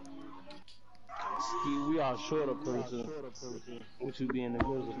 Ski, we are short a person. What you be in the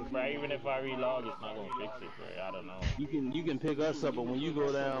prison? Bro, even if I relog, it's not gonna fix it, bro. I don't know. You can pick us up, but when you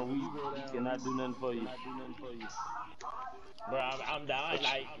go down, we cannot do nothing for you. Bro, I'm down.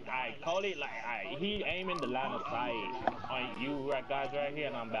 Like, I call it like he aiming the line of sight on you guys right here,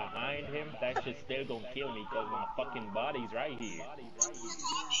 and I'm behind him. That shit still gonna kill me because my fucking body's right here.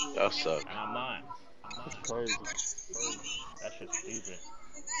 That sucks. And I'm not. That's crazy. That shit's stupid.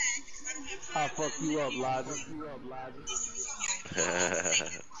 I'll fuck you up, Logic.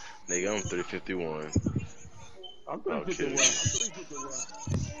 Nigga, I'm 351. I'm 351.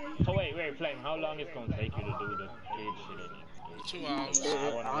 So wait, Flame, how long it's gonna take you to do the kid shit in it? 2 hours.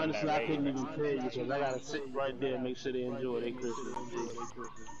 Honestly, I couldn't even tell you because I gotta sit right there and make sure they enjoy their Christmas.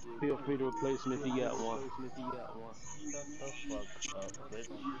 Feel free to replace me if you got one.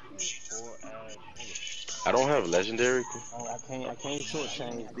 I don't have legendary. I can't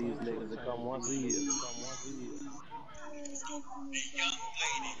shortchange these niggas that come once a year. Young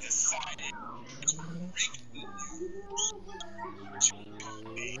lady decided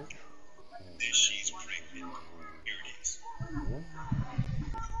that she's pregnant. Here it is.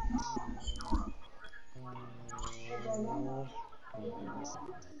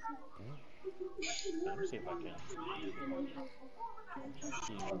 Let me see if I can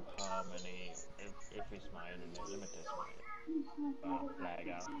see how many, if it's my internet. Let me test my flag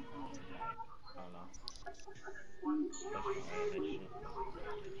out. I don't know. Test my internet shit.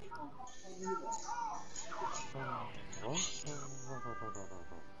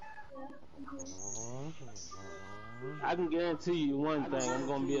 I can guarantee you one thing, I'm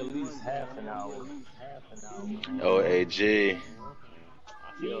gonna be at least half an hour. OAG.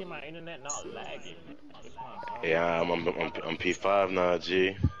 I see my internet not lagging. Yeah, I'm P5 now,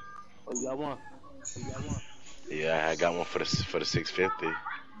 G. Oh, you got one? Yeah, I got one for the 650.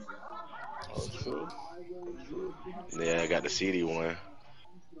 Oh, true. Yeah, I got the CD one.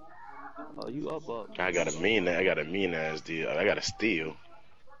 Oh, you up? I got a mean ass deal. I got a steal.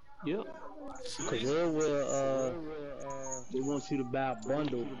 Yep. Cause they want you to buy a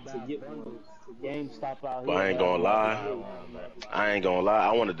bundle to get one. GameStop out here. But I ain't gonna lie.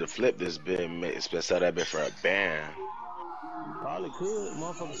 I wanted to flip this bit and sell that bit for a band. Probably could.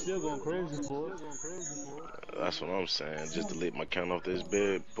 Motherfuckers still going crazy for it. That's what I'm saying. Just delete my account off this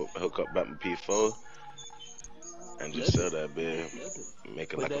bit, hook up back my P4, and just sell that bit.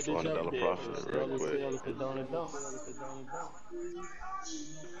 Make it like a $400 profit real quick.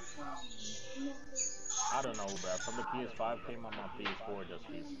 I don't know, bro. From the PS5 came on my PS4, just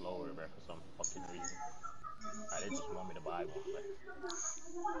feels slower, bro, for some fucking reason. They just want me to buy one,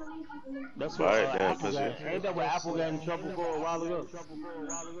 bro. That's what Apple got. Ain't that what Apple got in trouble for a while ago?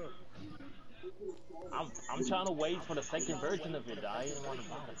 I'm trying to wait for the second version of it. I didn't want to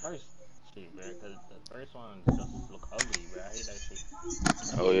buy the first shit, bro, because the first one just look ugly, bro. I hate that shit.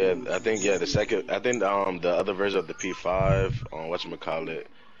 Oh yeah, I think the other version of the P5, whatchamacallit,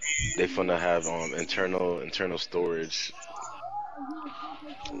 they finna have internal storage,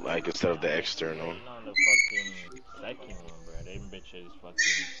 like instead of the external. On the fucking second one, bro. Them bitches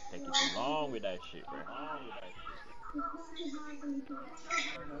fucking taking too long with that shit, bro.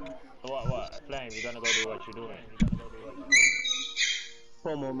 So what? Flame, you gonna go do what you're doing?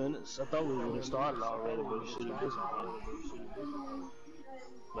 4 more minutes. I thought we would have started already, but shit, this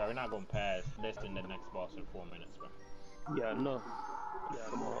Bro, we're not gonna pass this in the next boss in 4 minutes, bro. Yeah, I know. Yeah,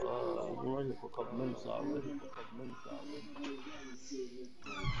 come on, we're running for a couple minutes already.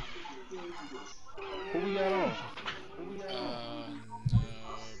 Who we got on?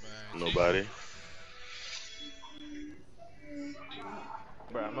 Nobody.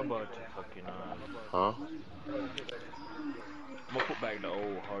 Bro, I'm about to fucking Huh? I'm gonna put back the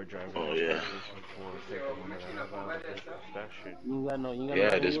old hard drive. Oh yeah. That shit.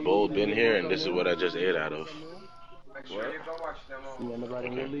 Yeah, this bowl been here, and this is what I just ate out of. What? You got nobody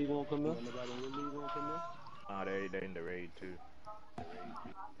in your league gonna come in? Nah, they in the raid too.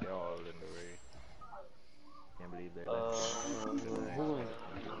 They're all in the raid. Can't believe they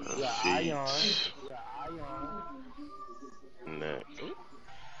Neck.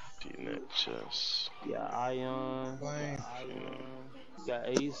 Neck chest. Yeah, Ion. Flame. Got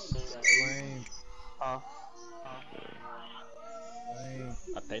Ace. Flame. Flame.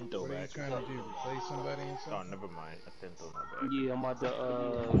 Atento What are you back. trying to do? Replace somebody and Oh, something? never mind. Atento my bad. Yeah, I'm about to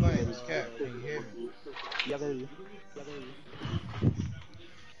Flame, it's Cap. Can you hear me? Yeah, I can hear you.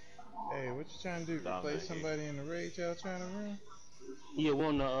 Hey, what you trying to do? Replace somebody in the raid y'all trying to run? Yeah, we're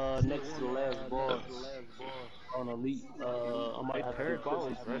on the next to the last bar on elite. I'm about to have to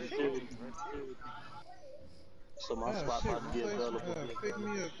balls, right? So my spot about to be available. Pick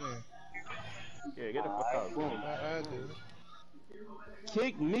me up then. Yeah, get the fuck out. Boom. I do it.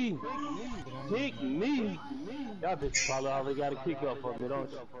 Kick me. Kick me. Y'all bitches probably already got a kick up for me, don't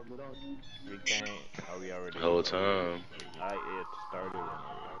you? We can't. Oh, we already. Whole time. It started.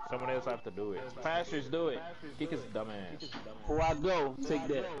 Someone else have to do it. Pastors do it. Kick his dumbass. Before I go, take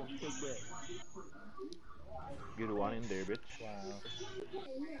that. You the one in there, bitch. Wow.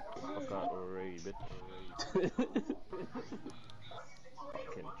 Fuck out already, bitch.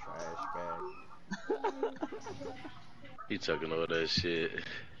 Fucking trash bag. He talking all that shit.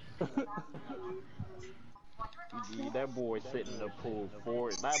 That boy sitting in the pool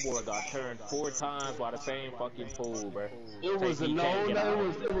that boy got turned 4 times by the same fucking pool, bro. It was it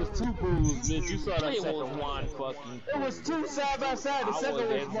was 2 pools, bitch. You saw that it second was one. one fucking pool. It was 2 side by side. The second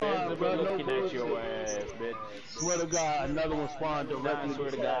one spawned, bro. Looking at your ass, bitch. Swear to God, another one spawned directly. I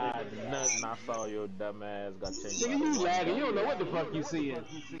swear to God, nothing I saw your dumb ass got changed. Nigga, you lagging. You don't know what the fuck you seeing.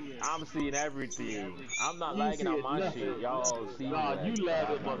 I'm seeing everything. I'm not lagging on my shit. Y'all see me. Nah, you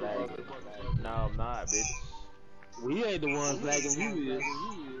lagging, motherfucker. No, I'm not, bitch. We ain't the ones lagging. You is.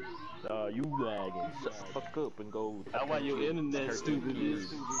 You lagging. Shut the fuck up and go. That's why your internet stupid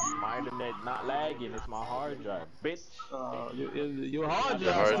is. My internet not lagging. It's my hard drive, bitch. Your hard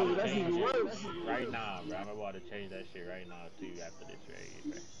drive stupid. That's even worse. Right now, bro. I'm about to change that shit right now too after this raid,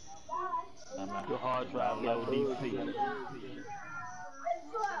 bro. Your hard drive low DC.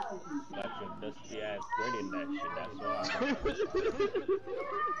 That's a dusty ass grid in that shit. That's why.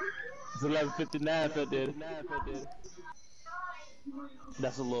 It's 11:59 out there.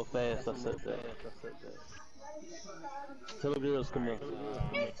 That's a little fast. I said that. Tell the girls come in.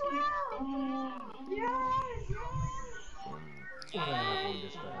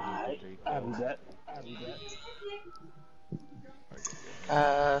 I'll be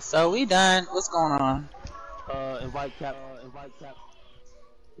back. So we done. What's going on? Invite Cap.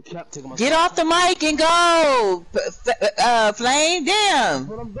 Get off the mic and go! Flame, damn!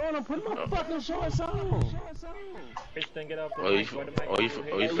 What I'm doing, I'm putting my fucking shorts on. Bitch, then get off the mic. You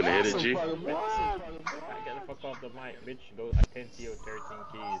finna hit it, G? Get the fuck off the mic, bitch. Go attend to your 13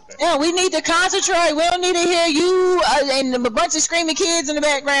 keys, bro. Yeah, we need to concentrate. We don't need to hear you and a bunch of screaming kids in the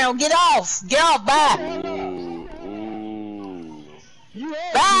background. Get off! Get off! Bye!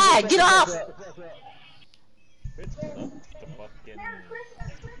 Bye! Get off! Bitch, the fucking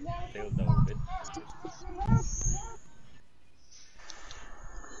dildo, bitch.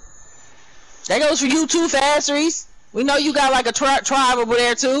 That goes for you too, Fasteries. We know you got like a tribe over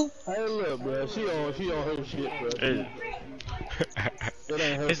there too. Hey, look, bro. She on her shit, bro.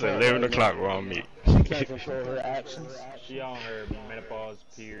 It's 11 o'clock around me. She can't control her actions. She on her menopause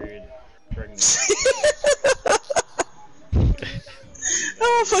period, pregnant.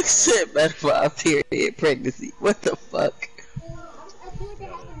 Oh fuck shit, menopause period, pregnancy. What the fuck?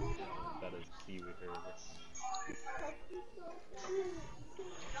 Gotta see with her.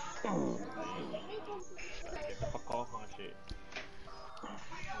 Get the fuck off my shit. I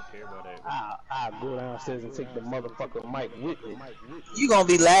don't care about that. I'll go downstairs and take the motherfucking mic with me. You gonna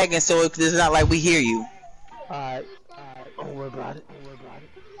be lagging, so it's not like we hear you. Alright. Don't worry about it.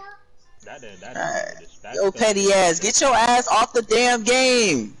 Yo, petty ass, get your ass off the damn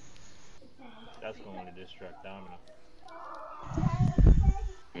game. That's going to distract Domino.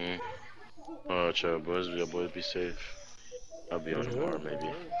 Alright, y'all boys. Y'all boys be safe. I'll be on tomorrow, maybe.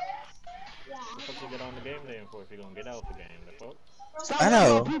 What the fuck you get on the game then for if you're gonna get out the game? The fuck? I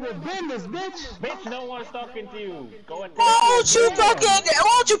know. Bitch, no one's talking to you. Go and Won't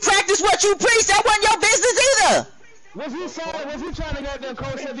you practice what you preach? That wasn't your business either. Was he trying to goddamn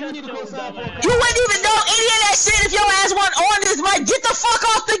co-sign? Do you need to co-sign for a You wouldn't even know any of that shit if your ass wasn't on this mic. Get the fuck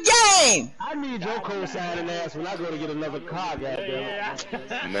off the game. I need your co-signing ass when I go to get another car,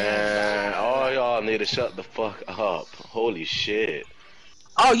 goddamn. Man, all y'all need to shut the fuck up. Holy shit.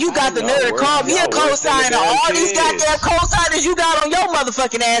 Oh, you got the nerve to call me a co-signer. All these goddamn co-signers you got on your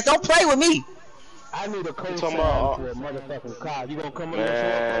motherfucking ass. Don't play with me. I need a co-sign for a motherfucking car. You gonna come on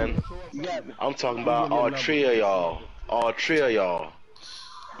Man, I'm talking about all three of y'all. All three of y'all.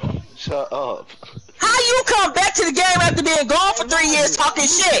 Shut up. How you come back to the game after being gone for 3 years talking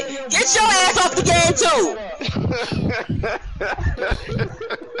shit? Get your ass off the game too.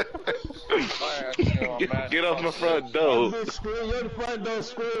 Get off my front door. You're the front door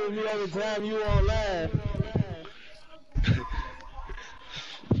screaming me every time you online.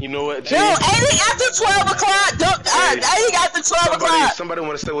 You know what, G? Yo, ain't it after 12 o'clock? Ain't it after 12 o'clock? Somebody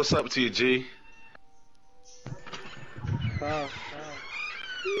want to say what's up to you, G.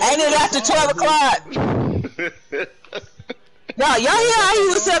 Ain't it after 12 o'clock? No, y'all hear how he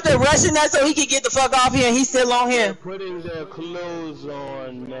was up there rushing that so he could get the fuck off here and he's still on here? Putting their clothes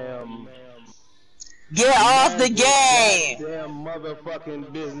on, ma'am. Get off the game. Damn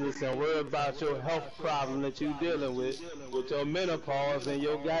motherfucking business and worry about your health problem that you dealing with your menopause and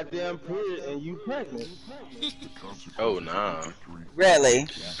your goddamn period and you pregnant. Oh nah. Really?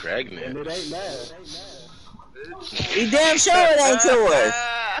 Pregnant. And it ain't mad. He damn sure it ain't to us.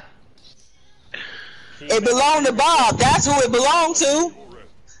 It belonged to Bob. That's who it belonged to.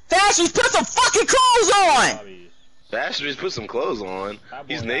 Fashions, put some fucking clothes on. Fashions, put some clothes on.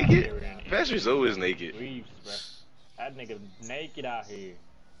 He's naked? Fashions always naked. Reeves, bro. That nigga naked out here.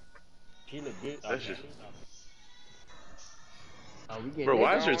 He look good. Bro,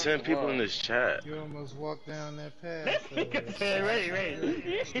 why is there 10 people in this chat? You almost walked down that path. Wait.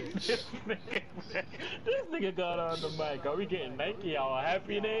 This nigga got on the mic. Are we getting naked? Y'all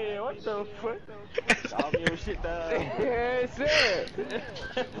happy there? What the fuck? I'll give shit down. Yes, sir.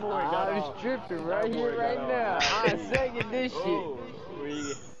 I'm stripping right here, right now. I'm singing this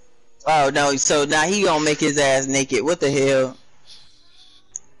shit. Oh no, so now he gonna make his ass naked. What the hell?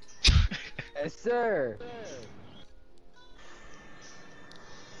 Yes, sir.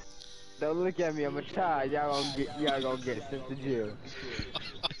 Don't look at me, I'm a child. Y'all gonna get sent to jail.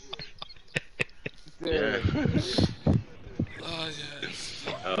 Yeah.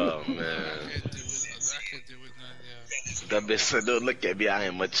 Oh man. That bitch said, "Don't look at me, I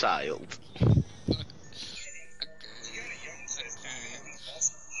am a child."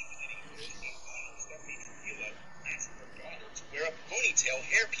 Wear a ponytail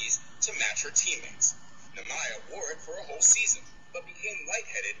hairpiece to match her teammates. Namaya wore it for a whole season, but became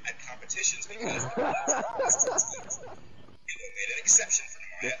lightheaded at competitions because Dcuo made an exception for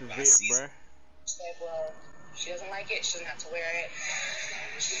Namaya last season. She's like, well, she doesn't like it, she doesn't have to wear it.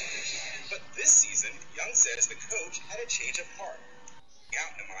 But this season, Young says the coach had a change of heart.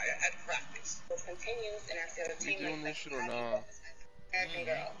 Out Namaya at practice. This continues, and after the team doing this shit or not? American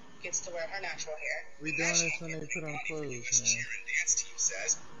girl gets to wear her natural hair. We doing this when they put on clothes, man. Dance team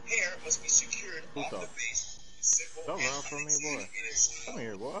says hair must be secured off the face. Don't run from me, boy. Come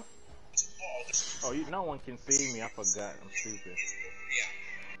here, boy. Oh, no one can see me. I forgot. I'm stupid.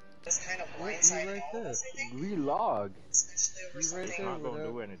 This kind of What? You right there. Relog. You right there. I'm not gonna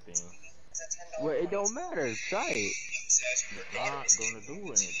do anything. Well, it don't matter. Try it. I'm not gonna do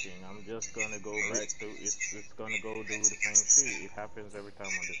anything. I'm just gonna go back to it's gonna go do the same shit. It happens every time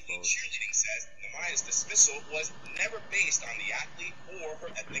on this post. Cheerleading says Namaya's dismissal was never based on the athlete or her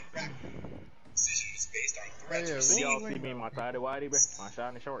ethnic background. The decision was based on threats received. Y'all see me in my tidy whitey, my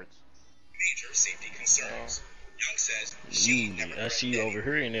shiny shorts. Major safety concerns. Young says I see you over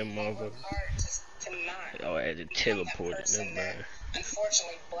here in them motherfuckers. Oh, I had to teleport it. Never mind.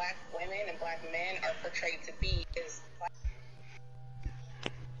 Unfortunately, black women and black men are portrayed to be as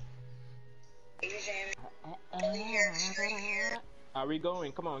Asian. Are we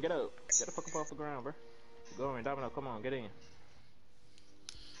going? Come on, get up. Get the fuck up off the ground, bro. Going, Domino, come on, get in.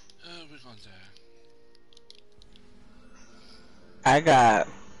 We're gonna die.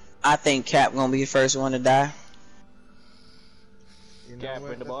 I think Cap gonna be the first one to die. Cap,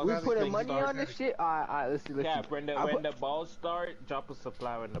 when the balls We putting money on this shit? Alright, let's see. Cap, when the balls start, drop a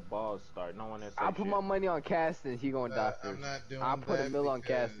supply when the balls start. No one else. I'll put my money on Caston. He gonna die first. I'm not doing I'll put that a mill on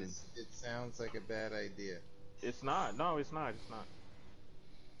Caston. It sounds like a bad idea. It's not. No, it's not. It's not.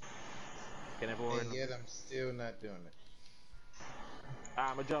 Can everyone? And yet I'm still not doing it.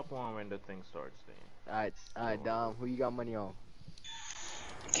 I'ma drop one when the thing starts. Then. Alright, Dom. Who you got money on?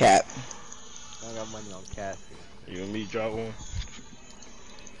 Cap. I got money on Caston. You and me drop one?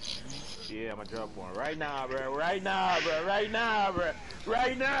 Yeah, I'ma drop one right now, bro. Right now, bro. Right now, bro.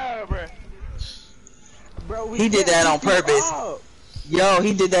 Right now, bro. Bro, he did that on purpose. Yo,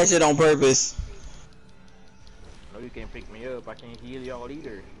 he did that shit on purpose. No, you can't pick me up. I can't heal y'all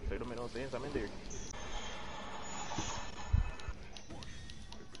either. So it don't make no sense. I'm in there.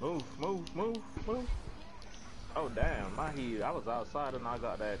 Move, move, move, move. Oh damn, my heal. I was outside and I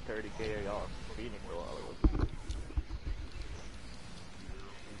got that 30k off Phoenix a while ago.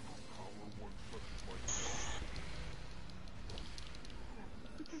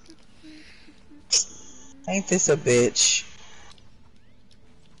 Ain't this a bitch?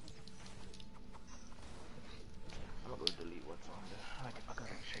 I'm gonna go delete what's on there. I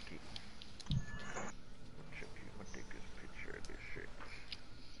gotta check it. I'm gonna take this picture of this shit.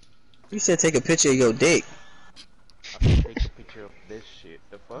 You said take a picture of your dick. I said take a picture of this shit.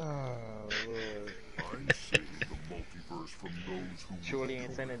 The fuck? Oh, Lord. I saved the multiverse from those who surely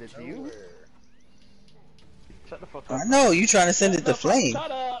ain't sending it to you. Shut the fuck up. I know you trying to send it to Flame.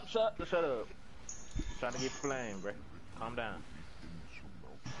 Shut up! Shut up! Trying to get Flame, bro. Calm down.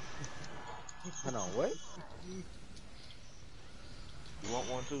 Hold on, what? You want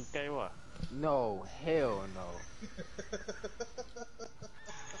one too, KY? No, hell no.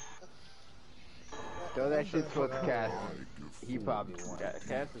 Throw that shit towards Cass. He probably won. Cass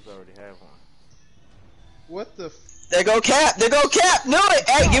has already have one. What the? There go Cap. There go Cap. Knew it.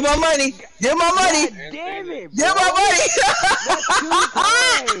 Hey, give my money. Give my money. God damn it, bro. Give my money. That's 2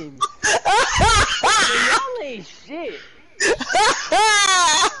 times. Y'all ain't shit.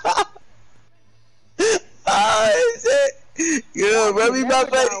 Oh shit. Yeah, rub me my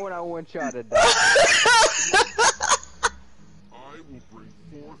money. When I want y'all to die. I will bring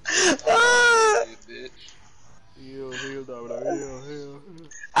forth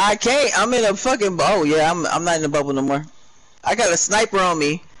I can't. I'm in a fucking. Oh yeah, I'm not in the bubble no more. I got a sniper on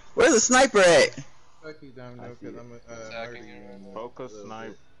me. Where's the sniper at? Fuck you, Domino, because I'm murder you. Focus,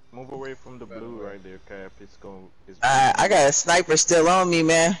 snipe. Move away from the blue right there, Cap. It's going. Alright, I got a sniper still on me,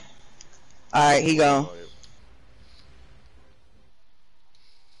 man. Alright, he gone.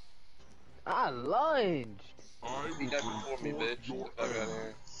 I lunged. I before me, bitch. Get the fuck out of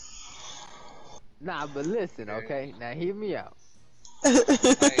here. Nah, but listen, okay? Now hear me out. I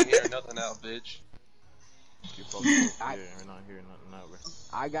ain't hearing nothing out, bitch. We're not hearing nothing out, bro.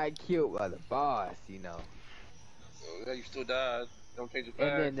 I got killed by the boss, you know. Oh, yeah, you still died. Don't change it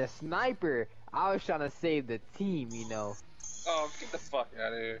back. And then the sniper, I was trying to save the team, you know. Oh, get the fuck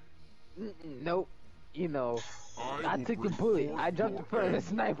out of here. Nope. You know, I took the bullet. I jumped in front of the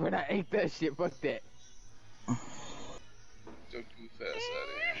sniper and I ate that shit. Fuck that. Don't do fast out of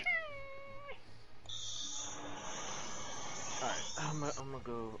here. Alright, I'm gonna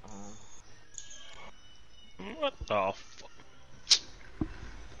go, What the fuck?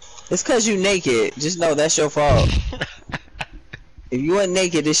 It's cause you naked. Just know that's your fault. If you weren't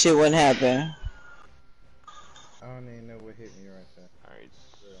naked, this shit wouldn't happen. I don't even know what hit me right there. Alright,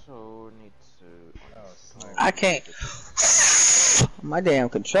 so need to... Oh, I can't. My damn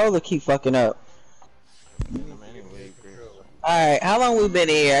controller keep fucking up. Alright, how long we been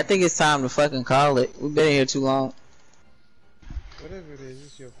here? I think it's time to fucking call it. We've been here too long. Whatever it is,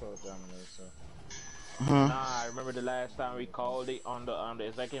 it's your fault, Domino, so. Nah, I remember the last time we called it on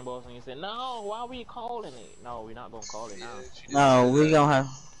the second boss and you said, no, why are we calling it? No, we're not gonna call it now. No, we gonna have...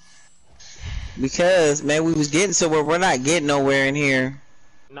 Because, man, we was getting somewhere. We're not getting nowhere in here.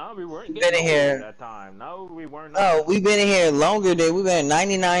 No, we weren't Been getting in here. at that time. No, we weren't. No, we've been in here longer than... We've been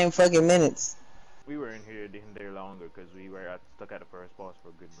 99 fucking minutes. We were in here longer because we were stuck at the first boss for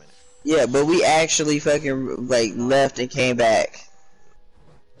a good minute. Yeah, but we actually fucking, like, left and came back.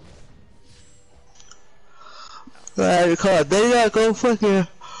 Alright, call. Better not go fucking...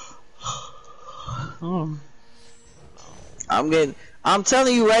 I'm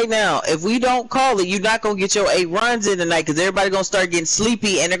telling you right now, if we don't call it, you're not gonna get your 8 runs in tonight, because everybody gonna start getting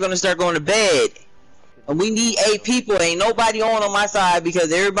sleepy and they're gonna start going to bed. And we need 8 people. Ain't nobody on my side,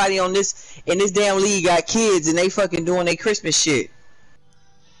 because everybody on this in this damn league got kids and they fucking doing their Christmas shit.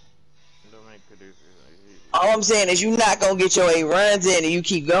 All I'm saying is you not gonna get your 8 runs in and you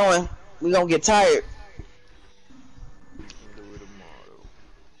keep going. We gonna get tired.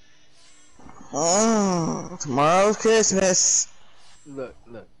 Tomorrow's Christmas. Look,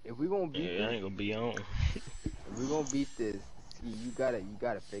 if we gonna beat this, I ain't gonna be on. If we gonna beat this, you gotta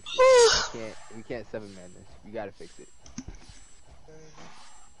fix it. We can't 7-man this. You gotta fix it.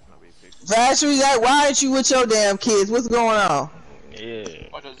 Vashery, why aren't you with your damn kids? What's going on? Yeah.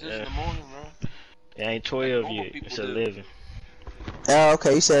 Watch this in the morning, bro. It ain't 12 yet. It's 11. Oh,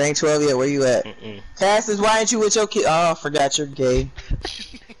 okay. You said it ain't 12 yet. Where you at? Cassis, why ain't you with your kid? Oh, I forgot you're gay.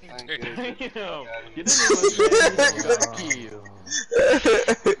 Damn. You didn't even kill.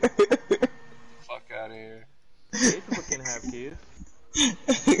 Fuck out of here. Gay people can have kids.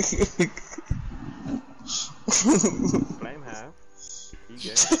 Flame have. He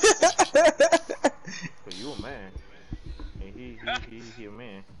gay. So you a man. And he a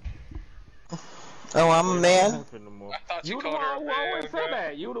man. Oh, I'm a man. You the one who always say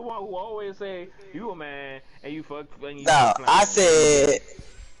that. You the one who always say you a man and you fuck. And you No,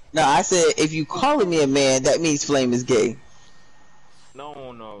 I said if you calling me a man, that means Flame is gay. No.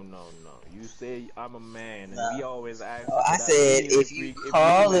 You say I'm a man, and we always ask. I said if you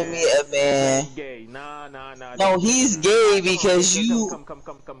calling me a man, gay. Nah. No, he's gay because you. Come.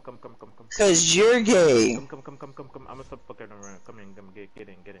 Cause you're gay. Come. I'm gonna stop fucking around. Come in, get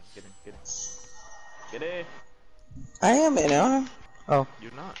in. Get in. I am in on. Oh.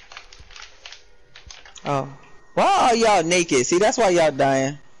 You're not. Oh. Why are y'all naked? See, that's why y'all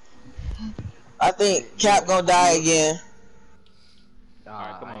dying. I think Cap gonna die again.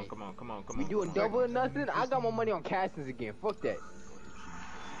 Alright, come on. We doing double or nothing? I got my money on castings again. Fuck that.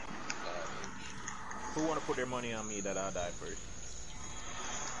 Who wanna put their money on me that I die first?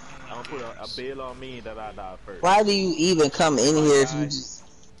 I'm gonna put a bill on me that I die first. Why do you even come in here if you just...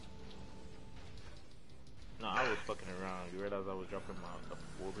 No, I was fucking around. You realized I was dropping my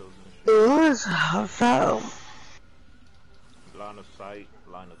war bills and shit. So... Line of sight.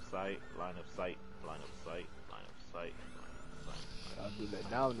 I'll do that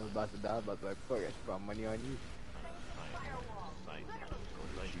now. I'm about to die. I'm about to like, fuck, I should put money on you.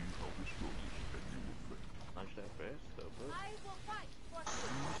 Launch that fast, though, bro.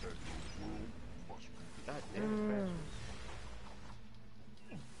 God damn it,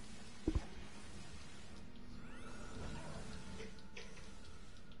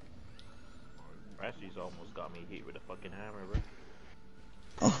 fast. Rashi's almost got me hit with a fucking hammer, bro.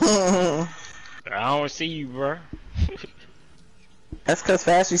 I don't see you, bro. That's cause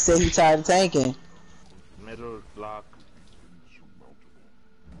Fastry said he tired of tanking. Middle block.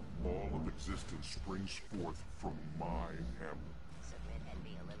 All of existence springs forth from my hammer.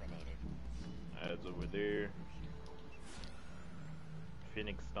 Adds over there.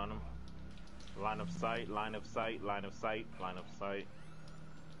 Phoenix stun him. Line of sight.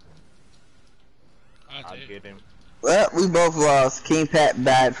 I'll get him. Well, we both lost. King Pat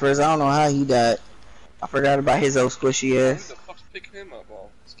died first. I don't know how he died. I forgot about his old squishy ass. Who the fuck's picking him up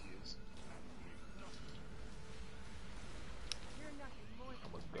all skills? Oh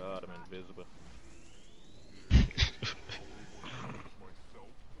my god, I'm invisible.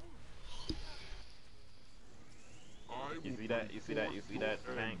 You see that,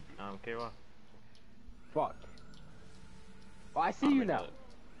 Tank? Kayla? Fuck. Oh, I see you now.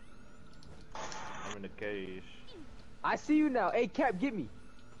 I'm in the cage. I see you now. Hey, Cap, get me.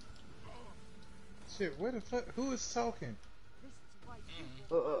 Shit, where the fuck? Who is talking?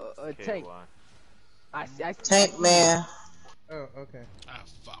 Tank. Tank man. Oh, okay. Ah,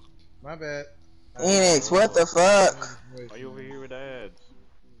 fuck. My bad. Phoenix, what the fuck? Are you over here with ads?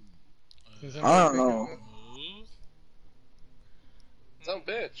 I don't know. Some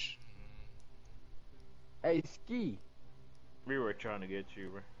bitch. Hey, Ski. We were trying to get you,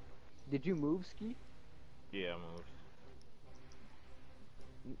 bro. Did you move, Ski? Yeah, I moved.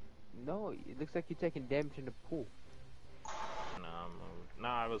 No, it looks like you're taking damage in the pool. Nah, I moved.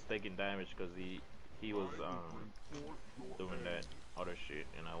 Nah, I was taking damage because he was doing that other shit,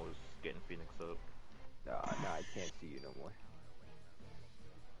 and I was getting Phoenix up. Nah, I can't see you no more.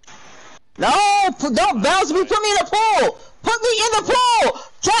 No, don't bounce me. Put me in the pool. Put me in the pool.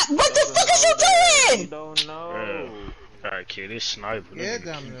 Cap, what the fuck is you doing? You don't know. Alright, kid, this sniper. Yeah,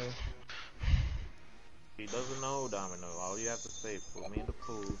 Domino. He doesn't know, Domino. All you have to say, put me in the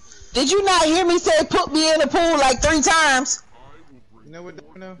pool. Did you not hear me say put me in the pool like 3 times? You know what,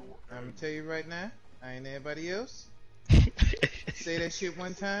 Domino? I'm gonna tell you right now. I ain't everybody else. Say that shit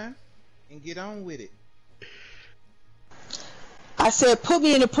one time and get on with it. I said put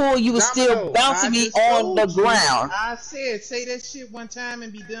me in the pool. You was still bouncing me on the ground. I said say that shit one time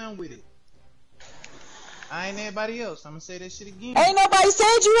and be done with it. I ain't everybody else. I'm gonna say that shit again. Ain't nobody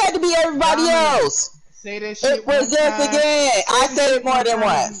said you had to be everybody else. Say that shit. It was just again. I said it more than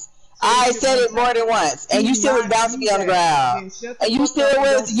once. I said it more than once, and you still was bouncing me on the ground. And you were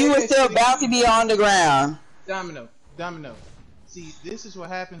still bouncing me on the ground. Domino. See, this is what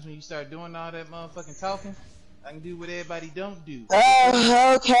happens when you start doing all that motherfucking talking. I can do what everybody don't do.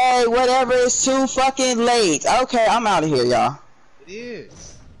 Okay, whatever. It's too fucking late. Okay, I'm out of here, y'all. It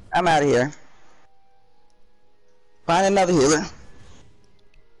is. I'm out of here. Find another healer.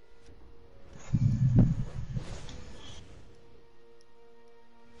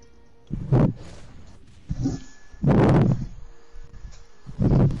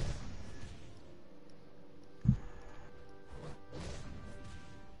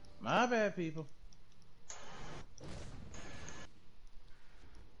 My bad, people.